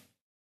ceiling.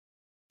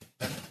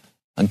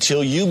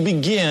 Until you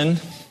begin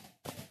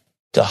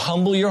to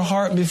humble your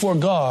heart before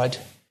God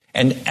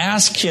and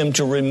ask Him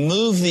to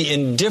remove the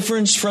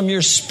indifference from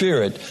your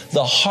spirit,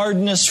 the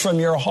hardness from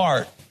your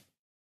heart.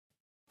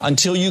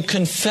 until you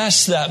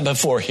confess that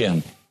before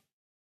Him,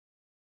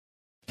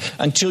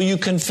 until you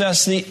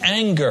confess the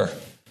anger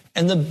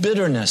and the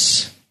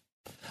bitterness,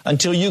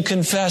 until you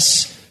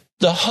confess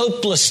the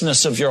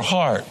hopelessness of your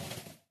heart.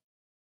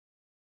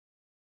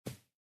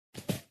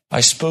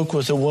 I spoke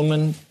with a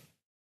woman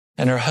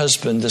and her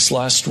husband this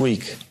last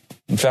week.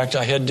 In fact,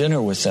 I had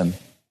dinner with them.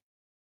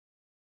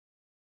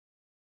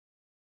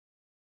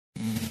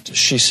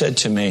 She said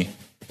to me,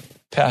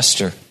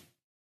 "Pastor,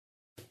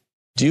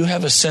 do you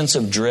have a sense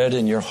of dread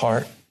in your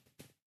heart?"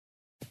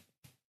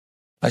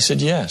 I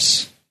said,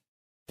 "Yes."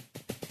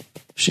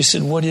 She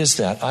said, "What is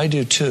that?" "I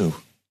do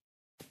too.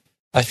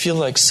 I feel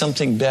like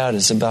something bad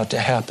is about to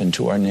happen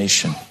to our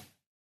nation.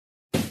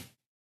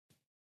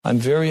 I'm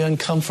very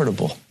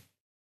uncomfortable."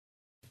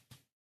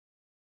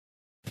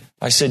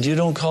 I said, "You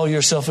don't call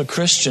yourself a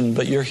Christian,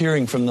 but you're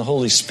hearing from the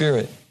Holy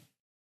Spirit.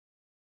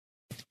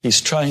 He's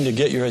trying to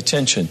get your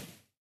attention.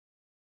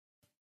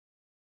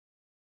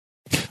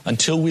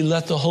 Until we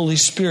let the Holy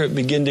Spirit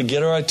begin to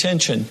get our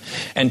attention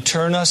and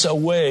turn us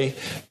away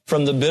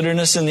from the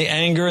bitterness and the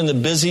anger and the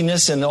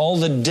busyness and all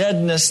the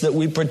deadness that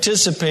we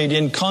participate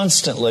in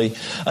constantly,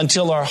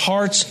 until our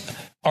hearts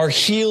are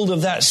healed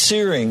of that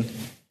searing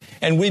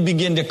and we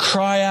begin to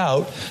cry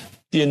out,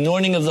 the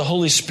anointing of the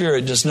Holy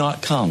Spirit does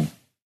not come.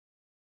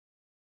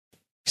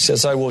 He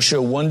says, "I will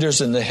show wonders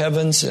in the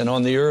heavens and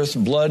on the earth,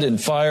 blood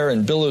and fire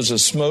and billows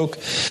of smoke.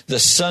 The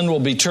sun will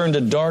be turned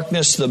to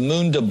darkness, the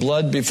moon to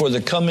blood before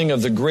the coming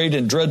of the great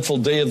and dreadful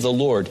day of the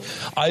Lord."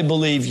 I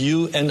believe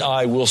you and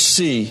I will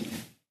see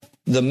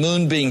the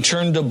moon being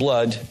turned to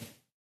blood,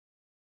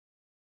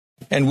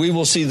 and we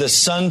will see the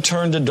sun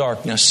turn to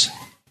darkness,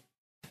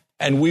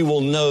 and we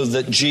will know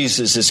that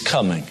Jesus is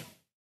coming.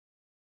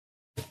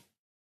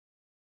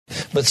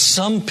 But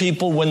some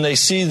people, when they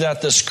see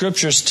that, the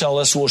scriptures tell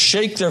us, will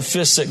shake their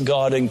fists at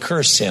God and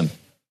curse Him.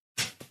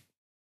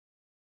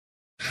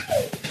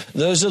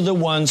 Those are the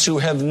ones who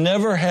have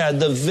never had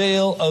the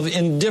veil of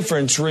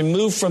indifference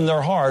removed from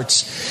their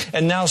hearts,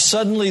 and now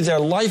suddenly their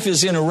life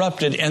is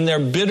interrupted and they're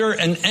bitter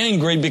and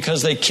angry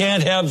because they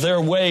can't have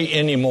their way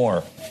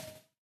anymore.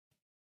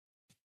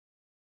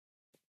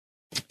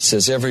 It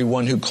says,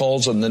 "Everyone who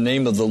calls on the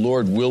name of the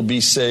Lord will be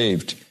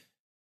saved."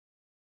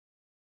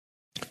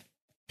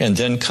 And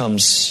then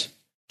comes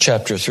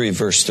chapter 3,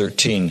 verse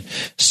 13.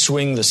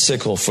 "Swing the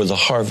sickle, for the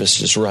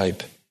harvest is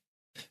ripe.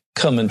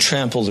 Come and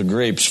trample the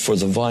grapes, for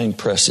the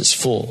winepress is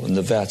full and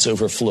the vats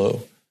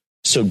overflow.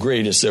 So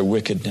great is their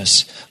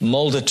wickedness.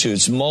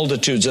 Multitudes,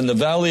 multitudes in the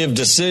valley of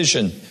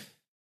decision.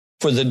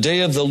 For the day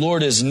of the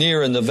Lord is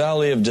near in the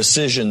valley of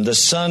decision. The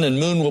sun and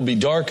moon will be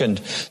darkened.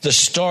 The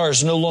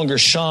stars no longer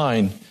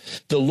shine.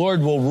 The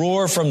Lord will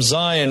roar from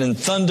Zion and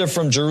thunder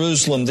from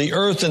Jerusalem. The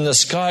earth and the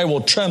sky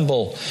will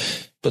tremble.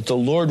 But the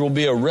Lord will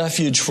be a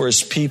refuge for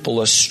His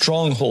people, a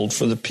stronghold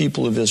for the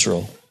people of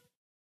Israel."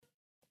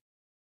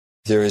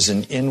 There is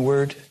an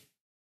inward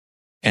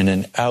and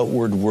an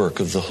outward work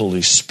of the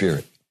Holy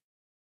Spirit.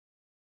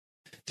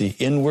 The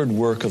inward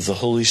work of the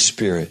Holy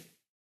Spirit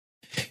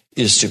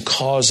is to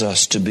cause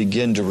us to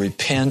begin to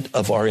repent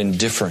of our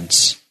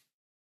indifference,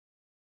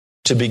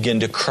 to begin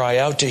to cry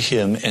out to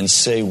Him and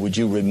say, "Would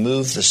you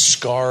remove the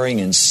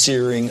scarring and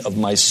searing of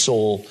my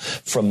soul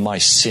from my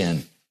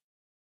sin?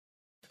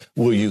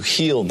 Will you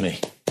heal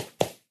me?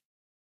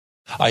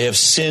 I have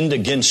sinned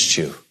against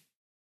you.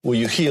 Will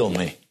you heal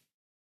me?"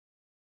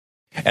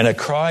 And a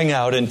crying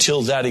out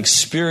until that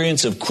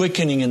experience of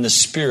quickening in the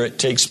Spirit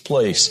takes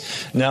place.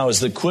 Now,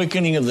 as the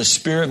quickening of the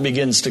Spirit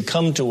begins to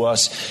come to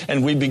us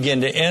and we begin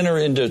to enter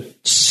into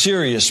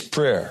serious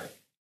prayer,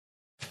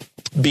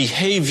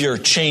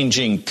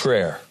 behavior-changing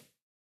prayer,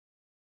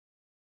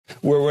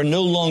 where we're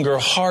no longer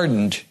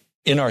hardened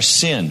in our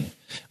sin,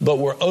 but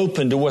we're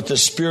open to what the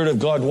Spirit of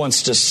God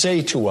wants to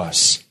say to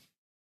us.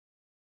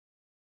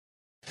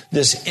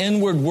 This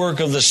inward work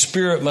of the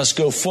Spirit must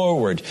go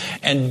forward,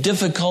 and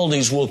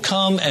difficulties will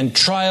come, and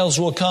trials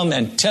will come,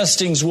 and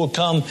testings will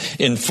come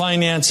in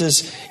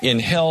finances, in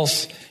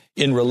health,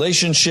 in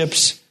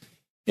relationships.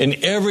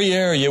 In every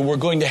area, we're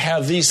going to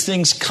have these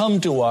things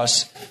come to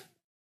us,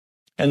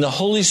 and the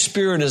Holy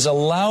Spirit is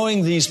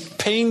allowing these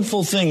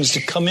painful things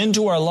to come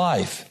into our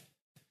life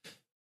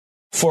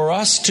for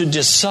us to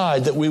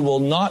decide that we will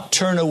not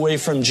turn away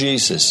from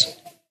Jesus.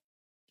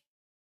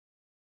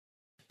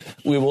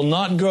 We will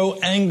not grow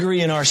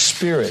angry in our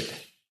spirit.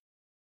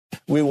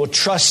 We will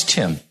trust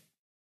Him.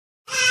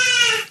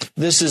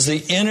 This is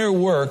the inner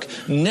work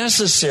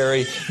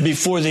necessary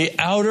before the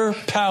outer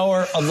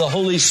power of the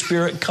Holy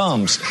Spirit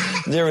comes.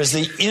 There is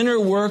the inner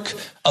work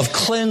of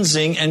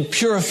cleansing and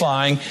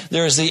purifying.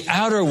 There is the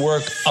outer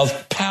work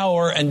of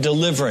power and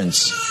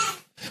deliverance.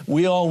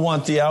 We all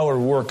want the outer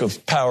work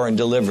of power and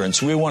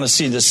deliverance. We want to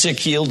see the sick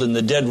healed and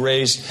the dead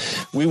raised.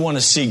 We want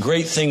to see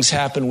great things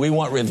happen. We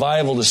want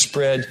revival to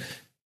spread.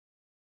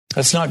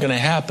 That's not going to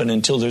happen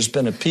until there's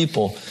been a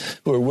people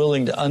who are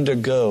willing to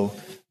undergo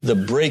the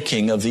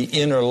breaking of the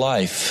inner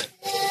life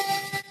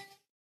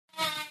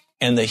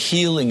and the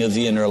healing of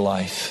the inner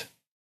life,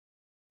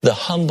 the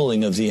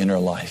humbling of the inner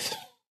life.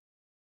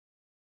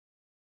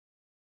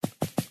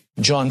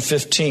 John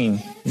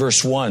 15,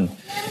 verse 1.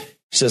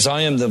 He says,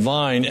 I am the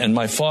vine and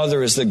my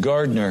Father is the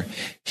gardener.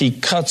 He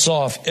cuts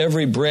off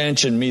every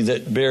branch in me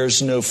that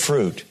bears no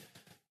fruit.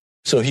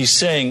 So he's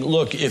saying,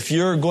 look, if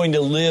you're going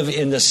to live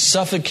in the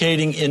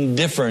suffocating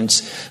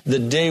indifference, the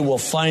day will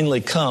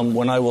finally come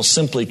when I will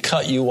simply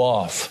cut you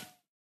off.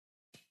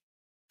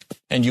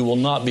 And you will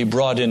not be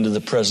brought into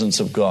the presence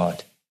of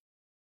God.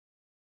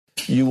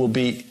 You will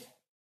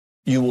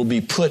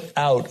be put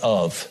out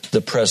of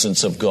the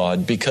presence of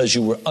God because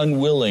you were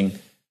unwilling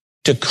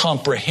to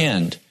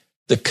comprehend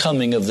the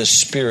coming of the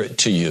Spirit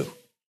to you.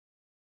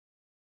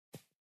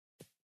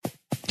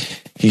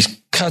 He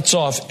cuts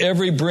off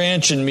every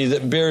branch in me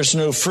that bears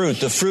no fruit.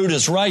 The fruit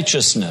is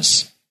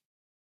righteousness.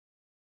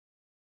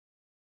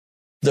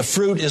 The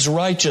fruit is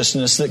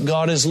righteousness that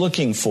God is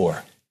looking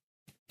for.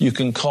 You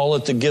can call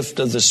it the gift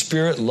of the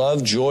Spirit,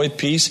 love, joy,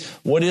 peace.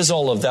 What is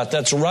all of that?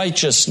 That's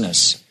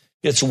righteousness.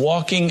 It's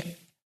walking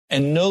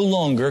and no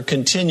longer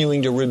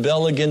continuing to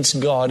rebel against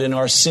God in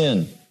our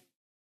sin.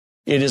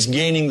 It is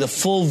gaining the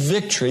full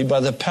victory by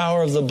the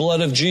power of the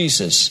blood of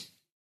Jesus.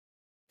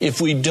 If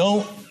we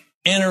don't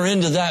enter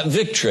into that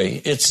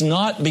victory, it's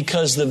not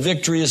because the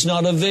victory is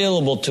not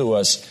available to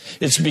us.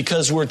 It's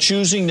because we're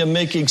choosing to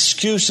make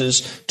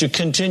excuses to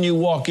continue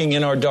walking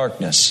in our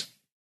darkness.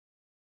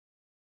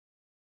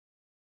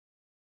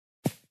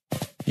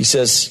 He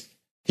says,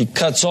 he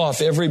cuts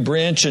off every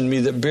branch in me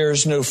that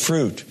bears no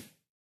fruit.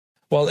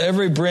 While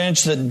every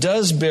branch that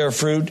does bear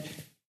fruit,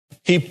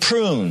 he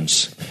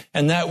prunes.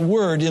 And that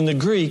word in the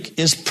Greek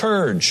is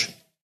purge.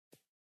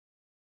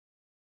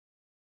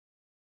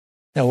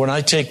 Now, when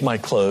I take my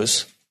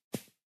clothes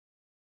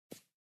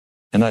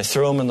and I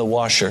throw them in the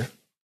washer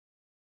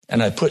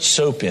and I put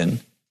soap in,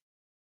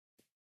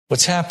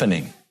 what's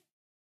happening?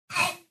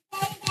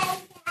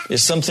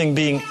 Is something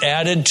being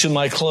added to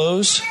my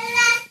clothes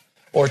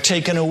or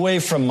taken away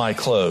from my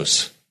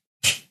clothes?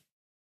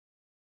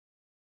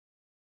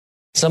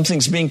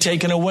 Something's being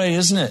taken away,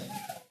 isn't it?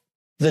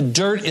 The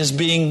dirt is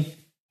being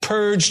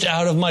purged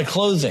out of my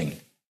clothing.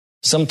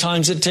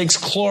 Sometimes it takes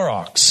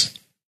Clorox.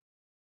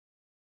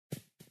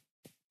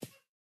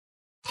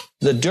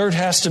 The dirt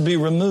has to be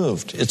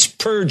removed. It's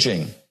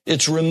purging.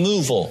 It's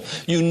removal.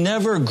 You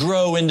never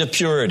grow into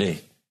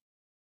purity.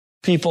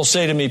 People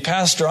say to me,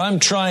 Pastor, I'm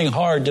trying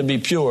hard to be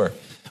pure.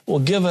 Well,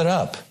 give it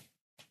up.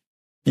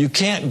 You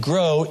can't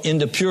grow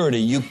into purity.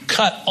 You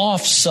cut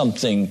off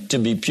something to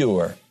be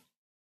pure.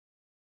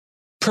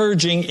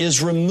 Purging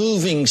is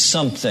removing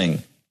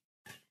something.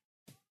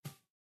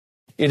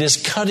 It is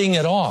cutting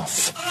it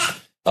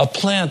off. A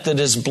plant that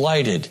is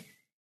blighted.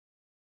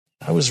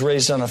 I was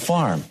raised on a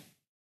farm.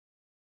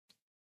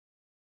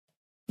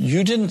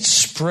 You didn't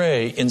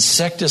spray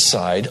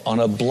insecticide on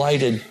a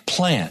blighted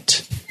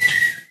plant.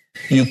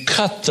 You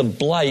cut the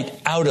blight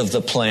out of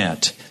the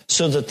plant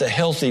so that the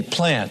healthy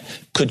plant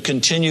could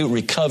continue,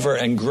 recover,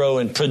 and grow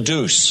and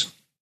produce.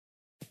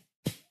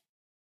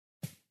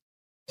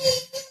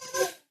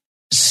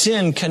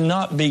 Sin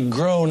cannot be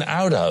grown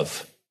out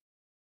of.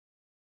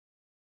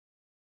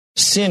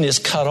 Sin is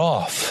cut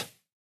off.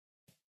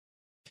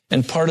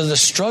 And part of the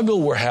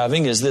struggle we're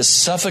having is this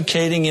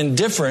suffocating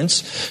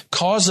indifference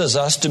causes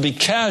us to be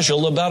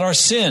casual about our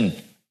sin.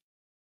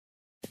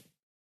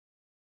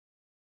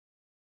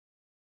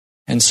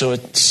 And so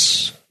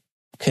it's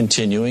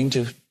continuing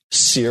to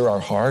sear our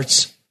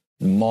hearts,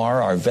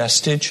 mar our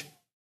vestige,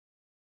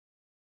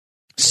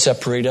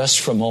 separate us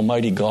from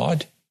Almighty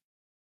God.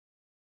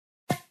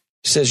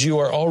 He says, you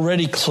are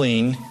already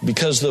clean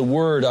because the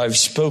word I've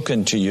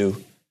spoken to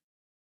you.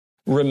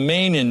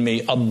 Remain in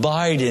me,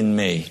 abide in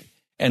me,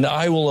 and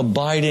I will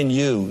abide in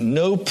you.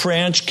 No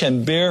branch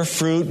can bear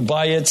fruit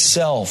by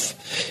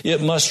itself.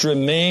 It must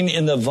remain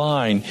in the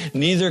vine.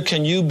 Neither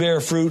can you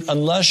bear fruit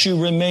unless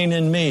you remain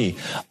in me.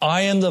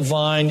 I am the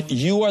vine,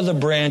 you are the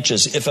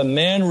branches. If a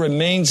man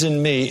remains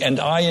in me and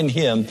I in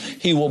him,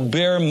 he will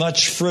bear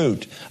much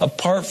fruit.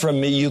 Apart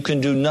from me, you can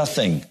do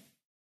nothing.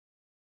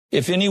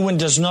 If anyone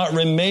does not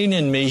remain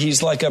in me,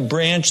 he's like a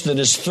branch that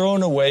is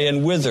thrown away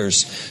and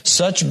withers.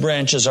 Such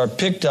branches are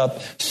picked up,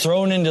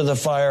 thrown into the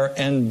fire,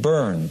 and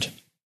burned.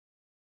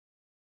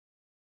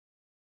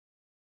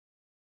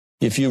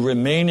 If you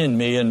remain in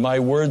me and my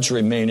words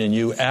remain in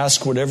you,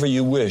 ask whatever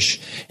you wish,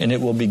 and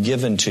it will be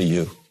given to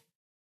you.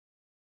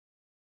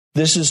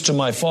 This is to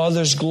my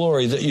Father's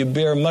glory that you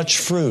bear much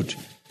fruit,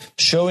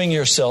 showing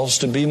yourselves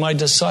to be my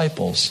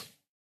disciples.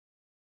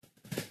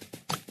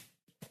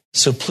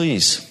 So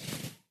please,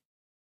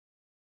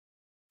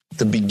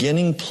 the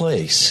beginning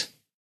place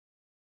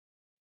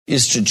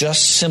is to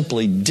just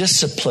simply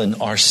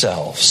discipline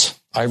ourselves.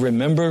 I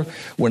remember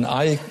when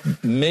I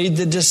made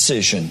the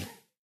decision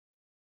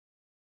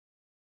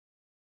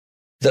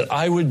that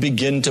I would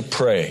begin to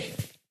pray.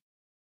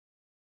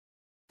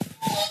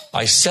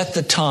 I set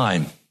the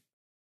time,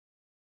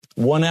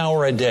 1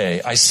 hour a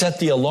day. I set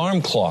the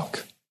alarm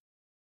clock.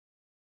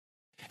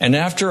 And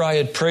after I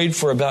had prayed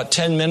for about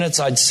 10 minutes,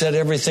 I'd said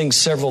everything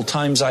several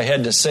times I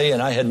had to say,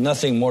 and I had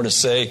nothing more to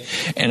say,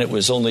 and it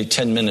was only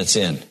 10 minutes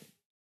in.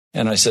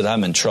 And I said,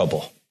 I'm in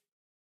trouble.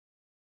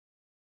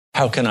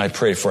 How can I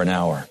pray for an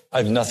hour? I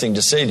have nothing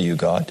to say to you,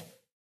 God.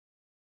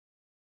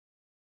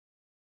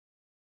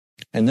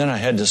 And then I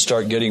had to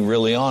start getting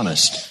really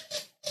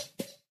honest.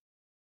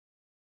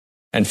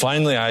 And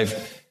finally, I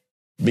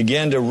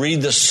began to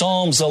read the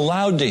Psalms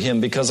aloud to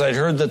him because I'd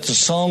heard that the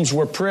Psalms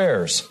were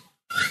prayers.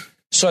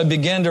 So I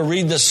began to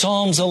read the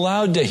Psalms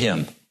aloud to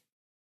him.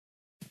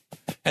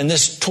 And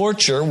this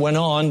torture went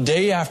on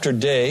day after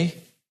day,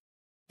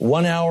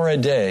 1 hour a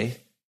day,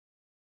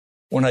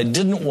 when I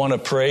didn't want to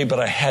pray, but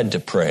I had to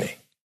pray.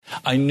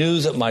 I knew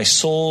that my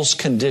soul's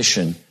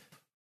condition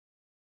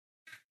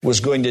was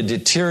going to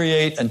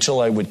deteriorate until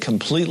I would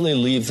completely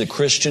leave the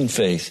Christian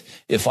faith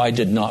if I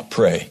did not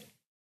pray.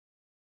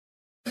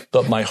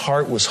 But my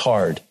heart was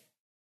hard.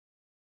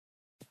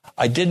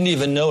 I didn't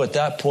even know at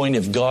that point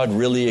if God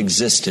really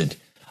existed.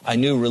 I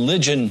knew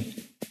religion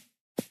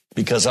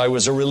because I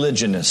was a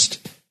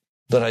religionist,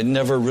 but I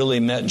never really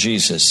met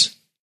Jesus.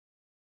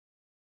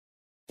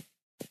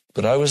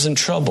 But I was in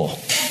trouble.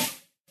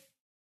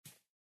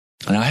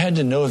 And I had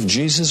to know if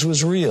Jesus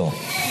was real.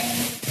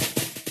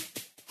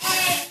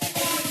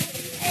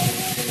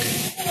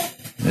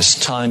 As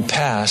time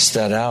passed,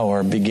 that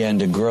hour began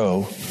to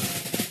grow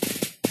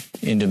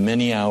into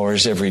many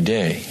hours every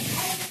day.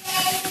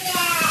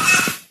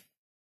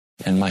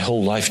 And my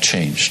whole life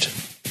changed.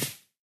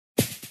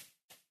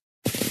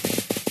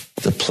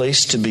 The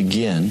place to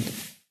begin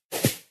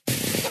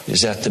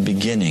is at the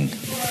beginning,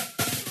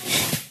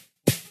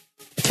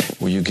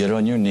 where you get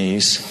on your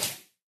knees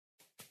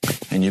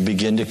and you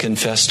begin to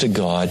confess to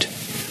God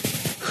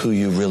who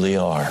you really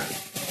are.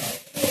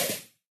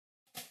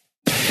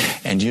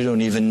 And you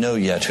don't even know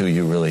yet who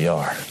you really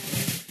are.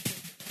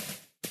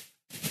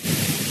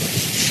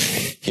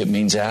 It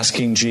means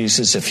asking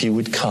Jesus if he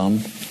would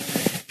come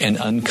and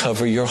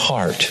uncover your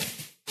heart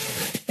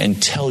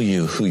and tell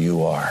you who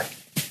you are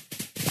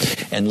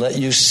and let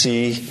you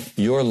see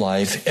your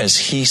life as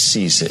he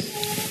sees it.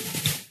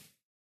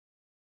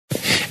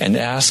 And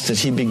ask that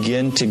he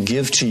begin to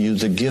give to you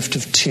the gift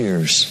of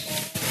tears,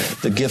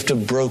 the gift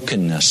of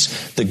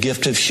brokenness, the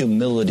gift of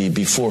humility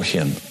before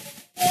him.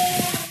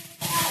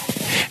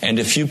 And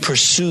if you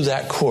pursue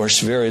that course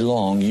very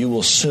long, you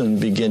will soon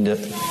begin to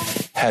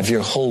have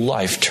your whole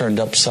life turned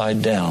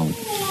upside down.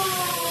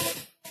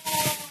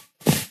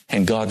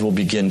 And God will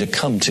begin to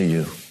come to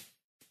you.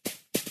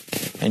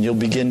 And you'll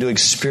begin to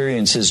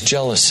experience his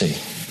jealousy,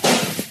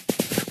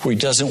 where he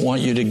doesn't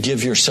want you to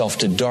give yourself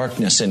to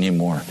darkness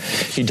anymore.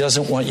 He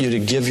doesn't want you to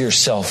give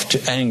yourself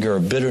to anger or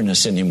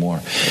bitterness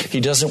anymore.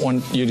 He doesn't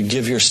want you to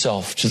give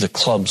yourself to the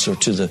clubs or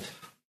to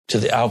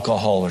the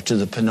alcohol or to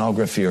the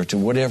pornography or to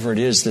whatever it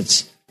is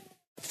that's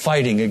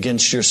fighting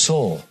against your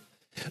soul.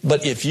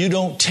 But if you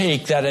don't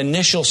take that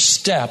initial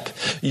step,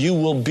 you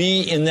will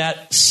be in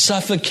that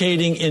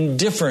suffocating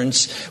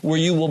indifference where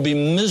you will be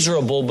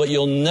miserable, but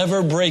you'll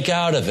never break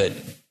out of it,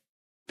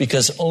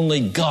 because only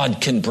God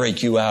can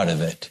break you out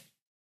of it.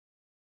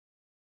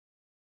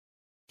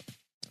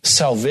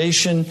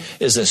 Salvation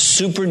is a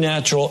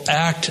supernatural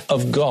act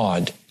of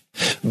God,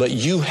 but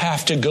you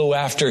have to go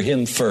after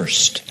him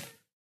first.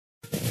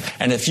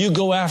 And if you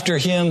go after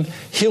him,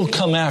 he'll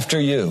come after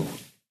you.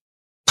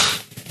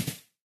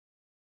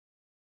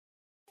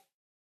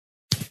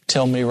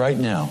 Tell me right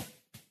now,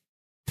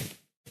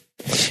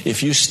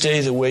 if you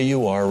stay the way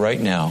you are right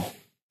now,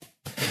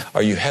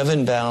 are you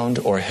heaven-bound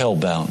or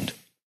hell-bound?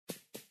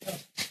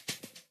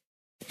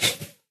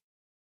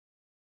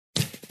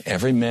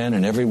 Every man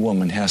and every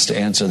woman has to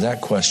answer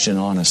that question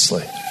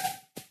honestly.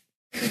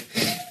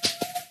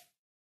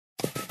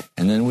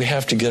 And then we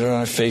have to get on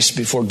our face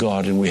before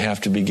God, and we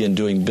have to begin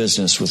doing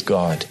business with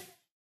God.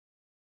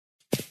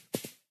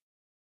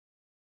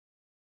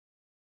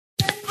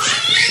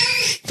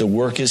 The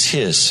work is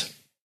his.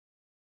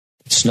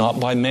 It's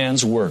not by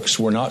man's works.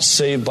 We're not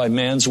saved by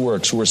man's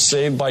works. We're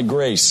saved by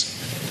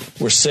grace.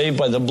 We're saved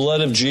by the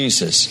blood of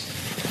Jesus.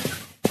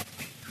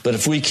 But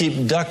if we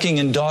keep ducking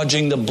and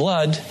dodging the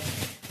blood,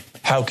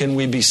 how can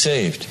we be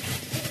saved?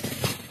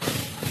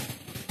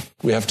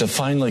 We have to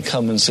finally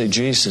come and say,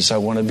 Jesus, I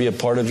want to be a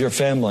part of your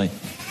family.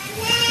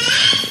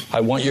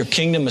 I want your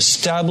kingdom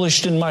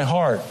established in my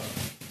heart.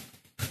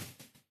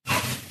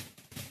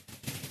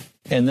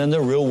 And then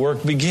the real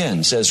work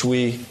begins as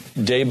we,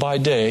 day by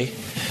day,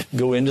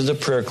 go into the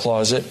prayer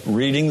closet,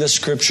 reading the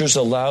scriptures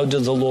aloud to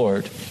the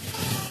Lord,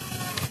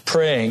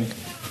 praying,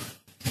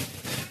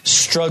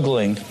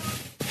 struggling,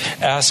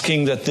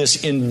 asking that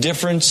this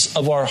indifference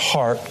of our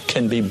heart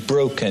can be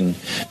broken,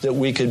 that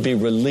we could be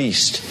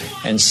released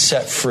and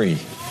set free.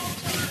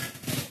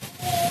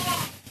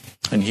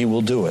 And he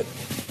will do it.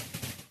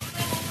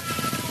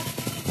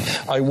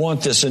 I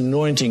want this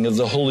anointing of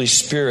the Holy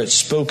Spirit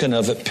spoken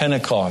of at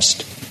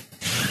Pentecost.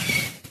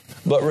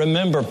 But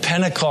remember,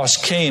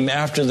 Pentecost came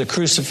after the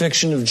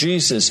crucifixion of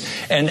Jesus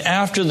and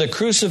after the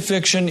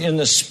crucifixion in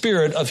the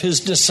spirit of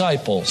his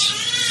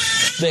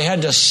disciples. They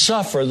had to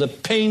suffer the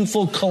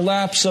painful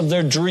collapse of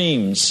their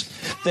dreams.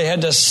 They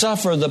had to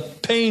suffer the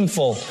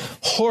painful,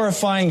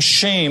 horrifying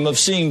shame of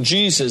seeing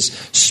Jesus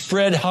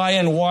spread high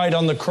and wide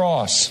on the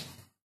cross.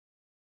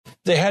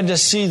 They had to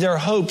see their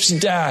hopes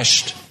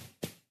dashed.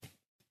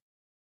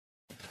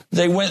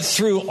 They went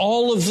through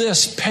all of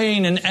this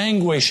pain and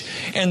anguish,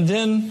 and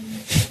then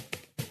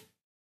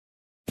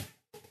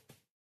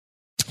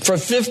for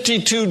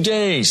 52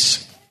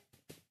 days,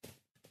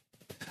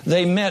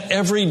 they met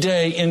every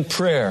day in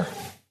prayer,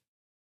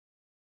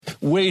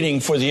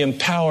 waiting for the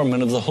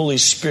empowerment of the Holy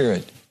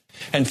Spirit.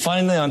 And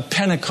finally, on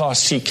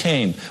Pentecost, he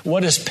came.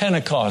 What is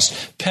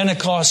Pentecost?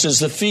 Pentecost is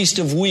the Feast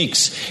of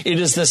Weeks. It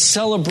is the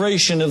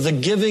celebration of the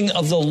giving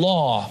of the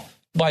law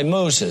by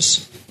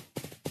Moses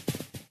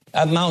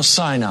at Mount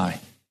Sinai.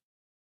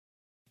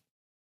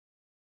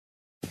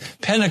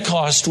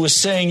 Pentecost was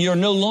saying you're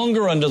no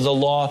longer under the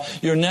law,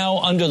 you're now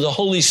under the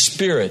Holy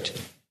Spirit,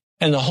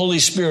 and the Holy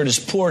Spirit is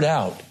poured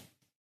out.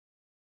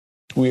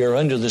 We are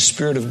under the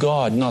Spirit of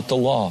God, not the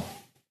law.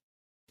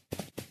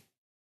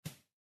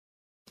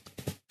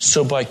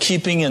 So by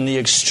keeping in the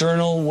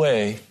external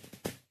way,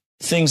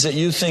 things that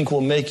you think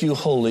will make you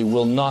holy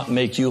will not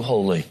make you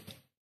holy.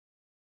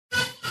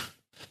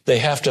 They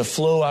have to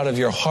flow out of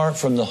your heart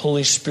from the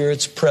Holy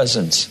Spirit's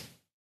presence.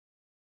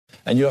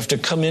 And you have to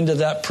come into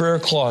that prayer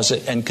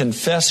closet and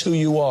confess who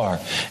you are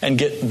and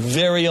get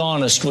very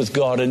honest with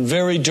God and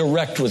very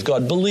direct with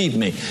God. Believe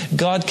me,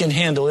 God can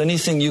handle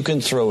anything you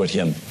can throw at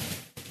him.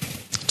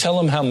 Tell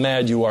him how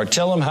mad you are.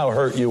 Tell him how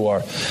hurt you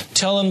are.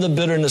 Tell him the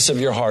bitterness of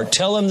your heart.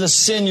 Tell him the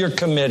sin you're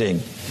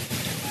committing.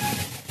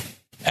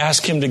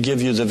 Ask him to give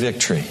you the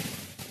victory.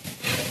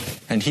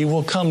 And he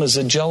will come as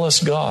a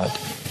jealous God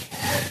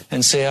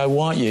and say, I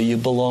want you. You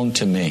belong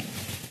to me.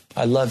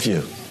 I love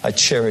you. I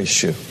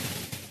cherish you.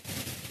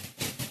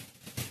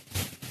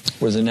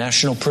 We're the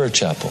National Prayer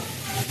Chapel.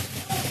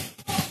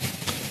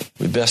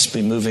 We best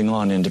be moving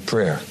on into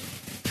prayer.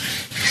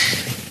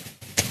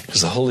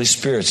 Because the Holy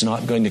Spirit's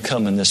not going to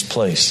come in this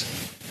place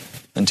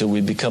until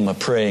we become a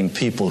praying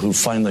people who've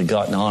finally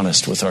gotten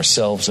honest with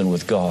ourselves and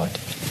with God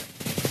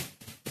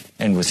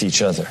and with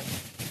each other.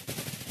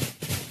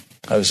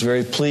 I was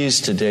very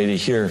pleased today to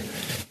hear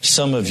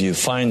some of you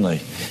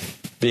finally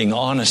being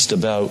honest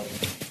about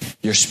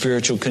your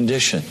spiritual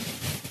condition.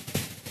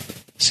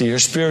 See, your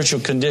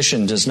spiritual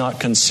condition does not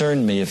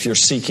concern me if you're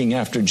seeking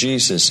after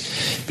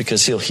Jesus,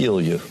 because he'll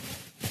heal you.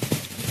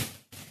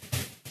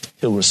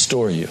 He'll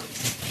restore you.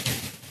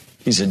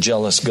 He's a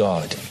jealous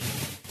God.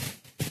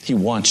 He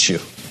wants you.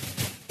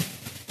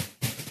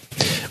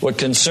 What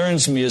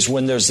concerns me is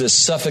when there's this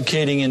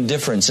suffocating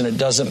indifference and it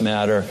doesn't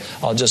matter.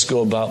 I'll just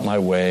go about my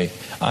way.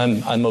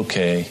 I'm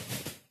okay.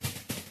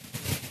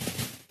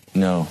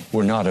 No,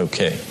 we're not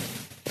okay.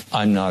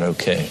 I'm not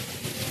okay.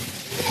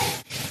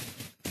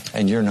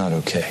 And you're not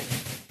okay.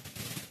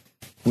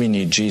 We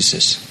need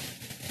Jesus.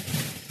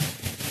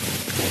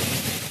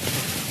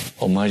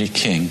 Almighty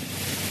King,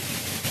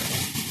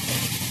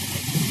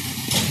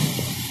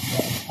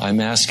 I'm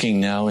asking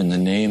now in the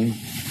name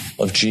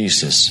of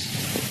Jesus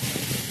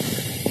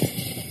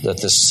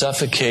that the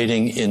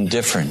suffocating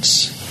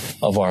indifference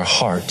of our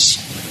hearts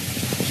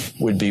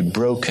would be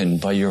broken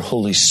by your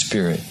Holy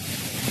Spirit.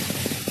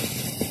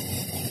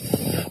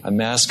 I'm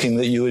asking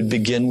that you would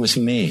begin with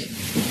me.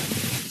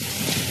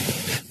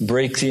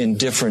 Break the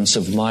indifference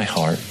of my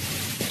heart.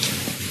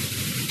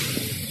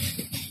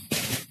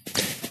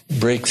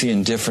 Break the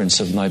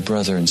indifference of my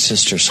brother and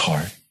sister's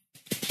heart.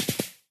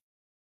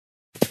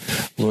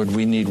 Lord,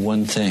 we need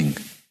one thing.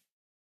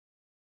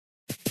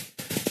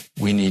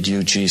 We need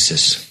you,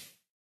 Jesus.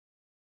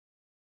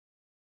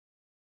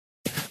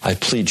 I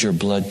plead your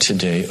blood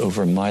today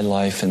over my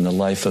life and the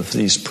life of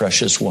these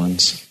precious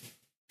ones.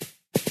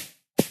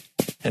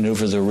 And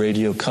over the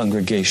radio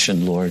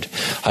congregation, Lord,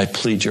 I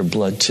plead your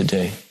blood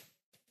today.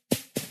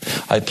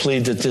 I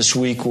plead that this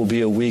week will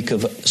be a week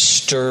of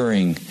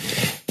stirring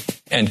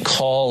and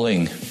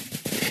calling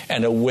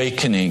and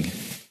awakening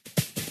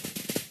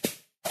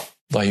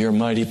by your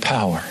mighty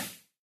power.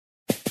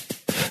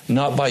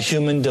 Not by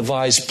human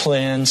devised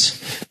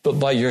plans, but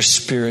by your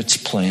Spirit's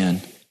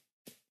plan.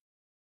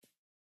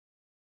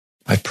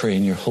 I pray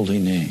in your holy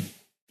name.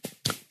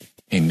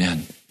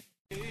 Amen.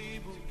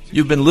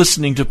 You've been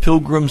listening to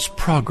Pilgrim's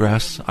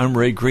Progress. I'm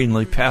Ray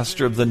Greenley,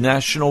 pastor of the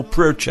National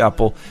Prayer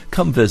Chapel.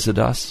 Come visit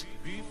us.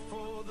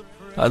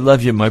 I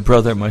love you, my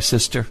brother, my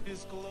sister.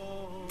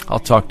 I'll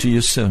talk to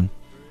you soon.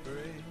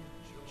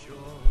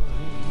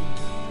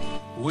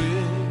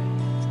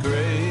 With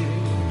great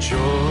joy,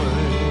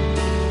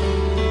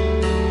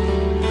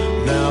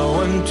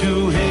 now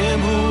unto him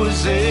who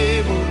is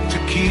able to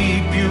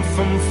keep you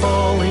from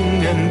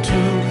falling and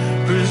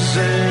to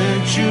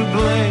present you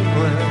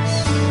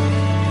blameless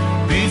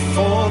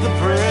before the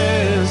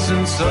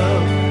presence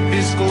of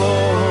his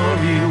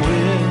glory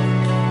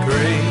with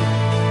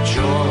great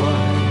joy,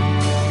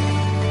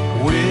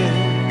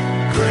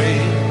 with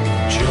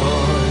great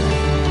joy,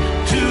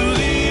 to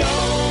the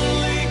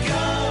only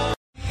God.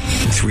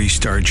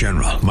 3-star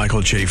General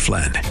Michael J.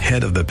 Flynn,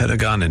 head of the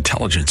Pentagon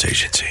Intelligence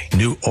Agency,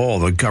 knew all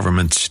the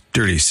government's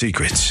dirty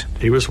secrets.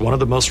 He was one of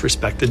the most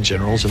respected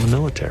generals in the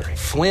military.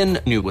 Flynn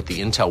knew what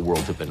the intel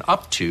world had been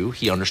up to.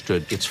 He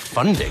understood its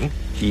funding.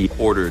 He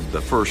ordered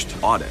the first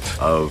audit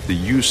of the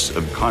use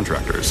of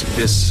contractors.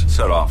 This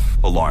set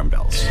off alarm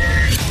bells.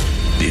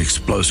 The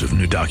explosive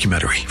new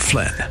documentary,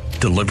 Flynn,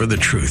 deliver the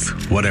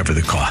truth, whatever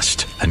the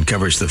cost, and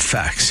covers the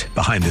facts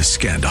behind this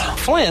scandal.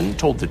 Flynn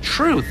told the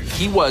truth.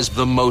 He was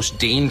the most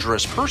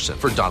dangerous person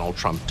for Donald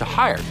Trump to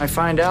hire. I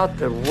find out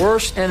the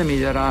worst enemy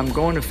that I'm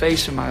going to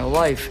face in my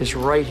life is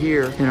right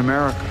here in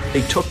America.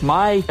 They took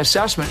my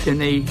assessment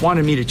and they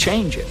wanted me to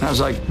change it. And I was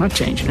like, I'm not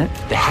changing it.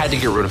 They had to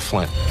get rid of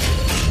Flynn.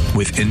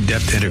 With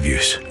in-depth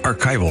interviews,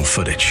 archival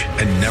footage,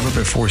 and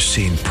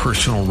never-before-seen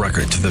personal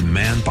records of the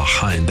man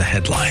behind the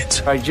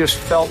headlines. I just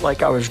felt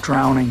like I was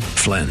drowning.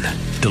 Flynn,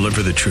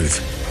 deliver the truth,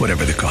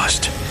 whatever the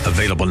cost.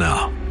 Available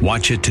now.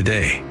 Watch it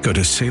today. Go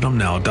to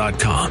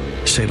salemnow.com.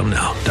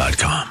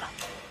 salemnow.com.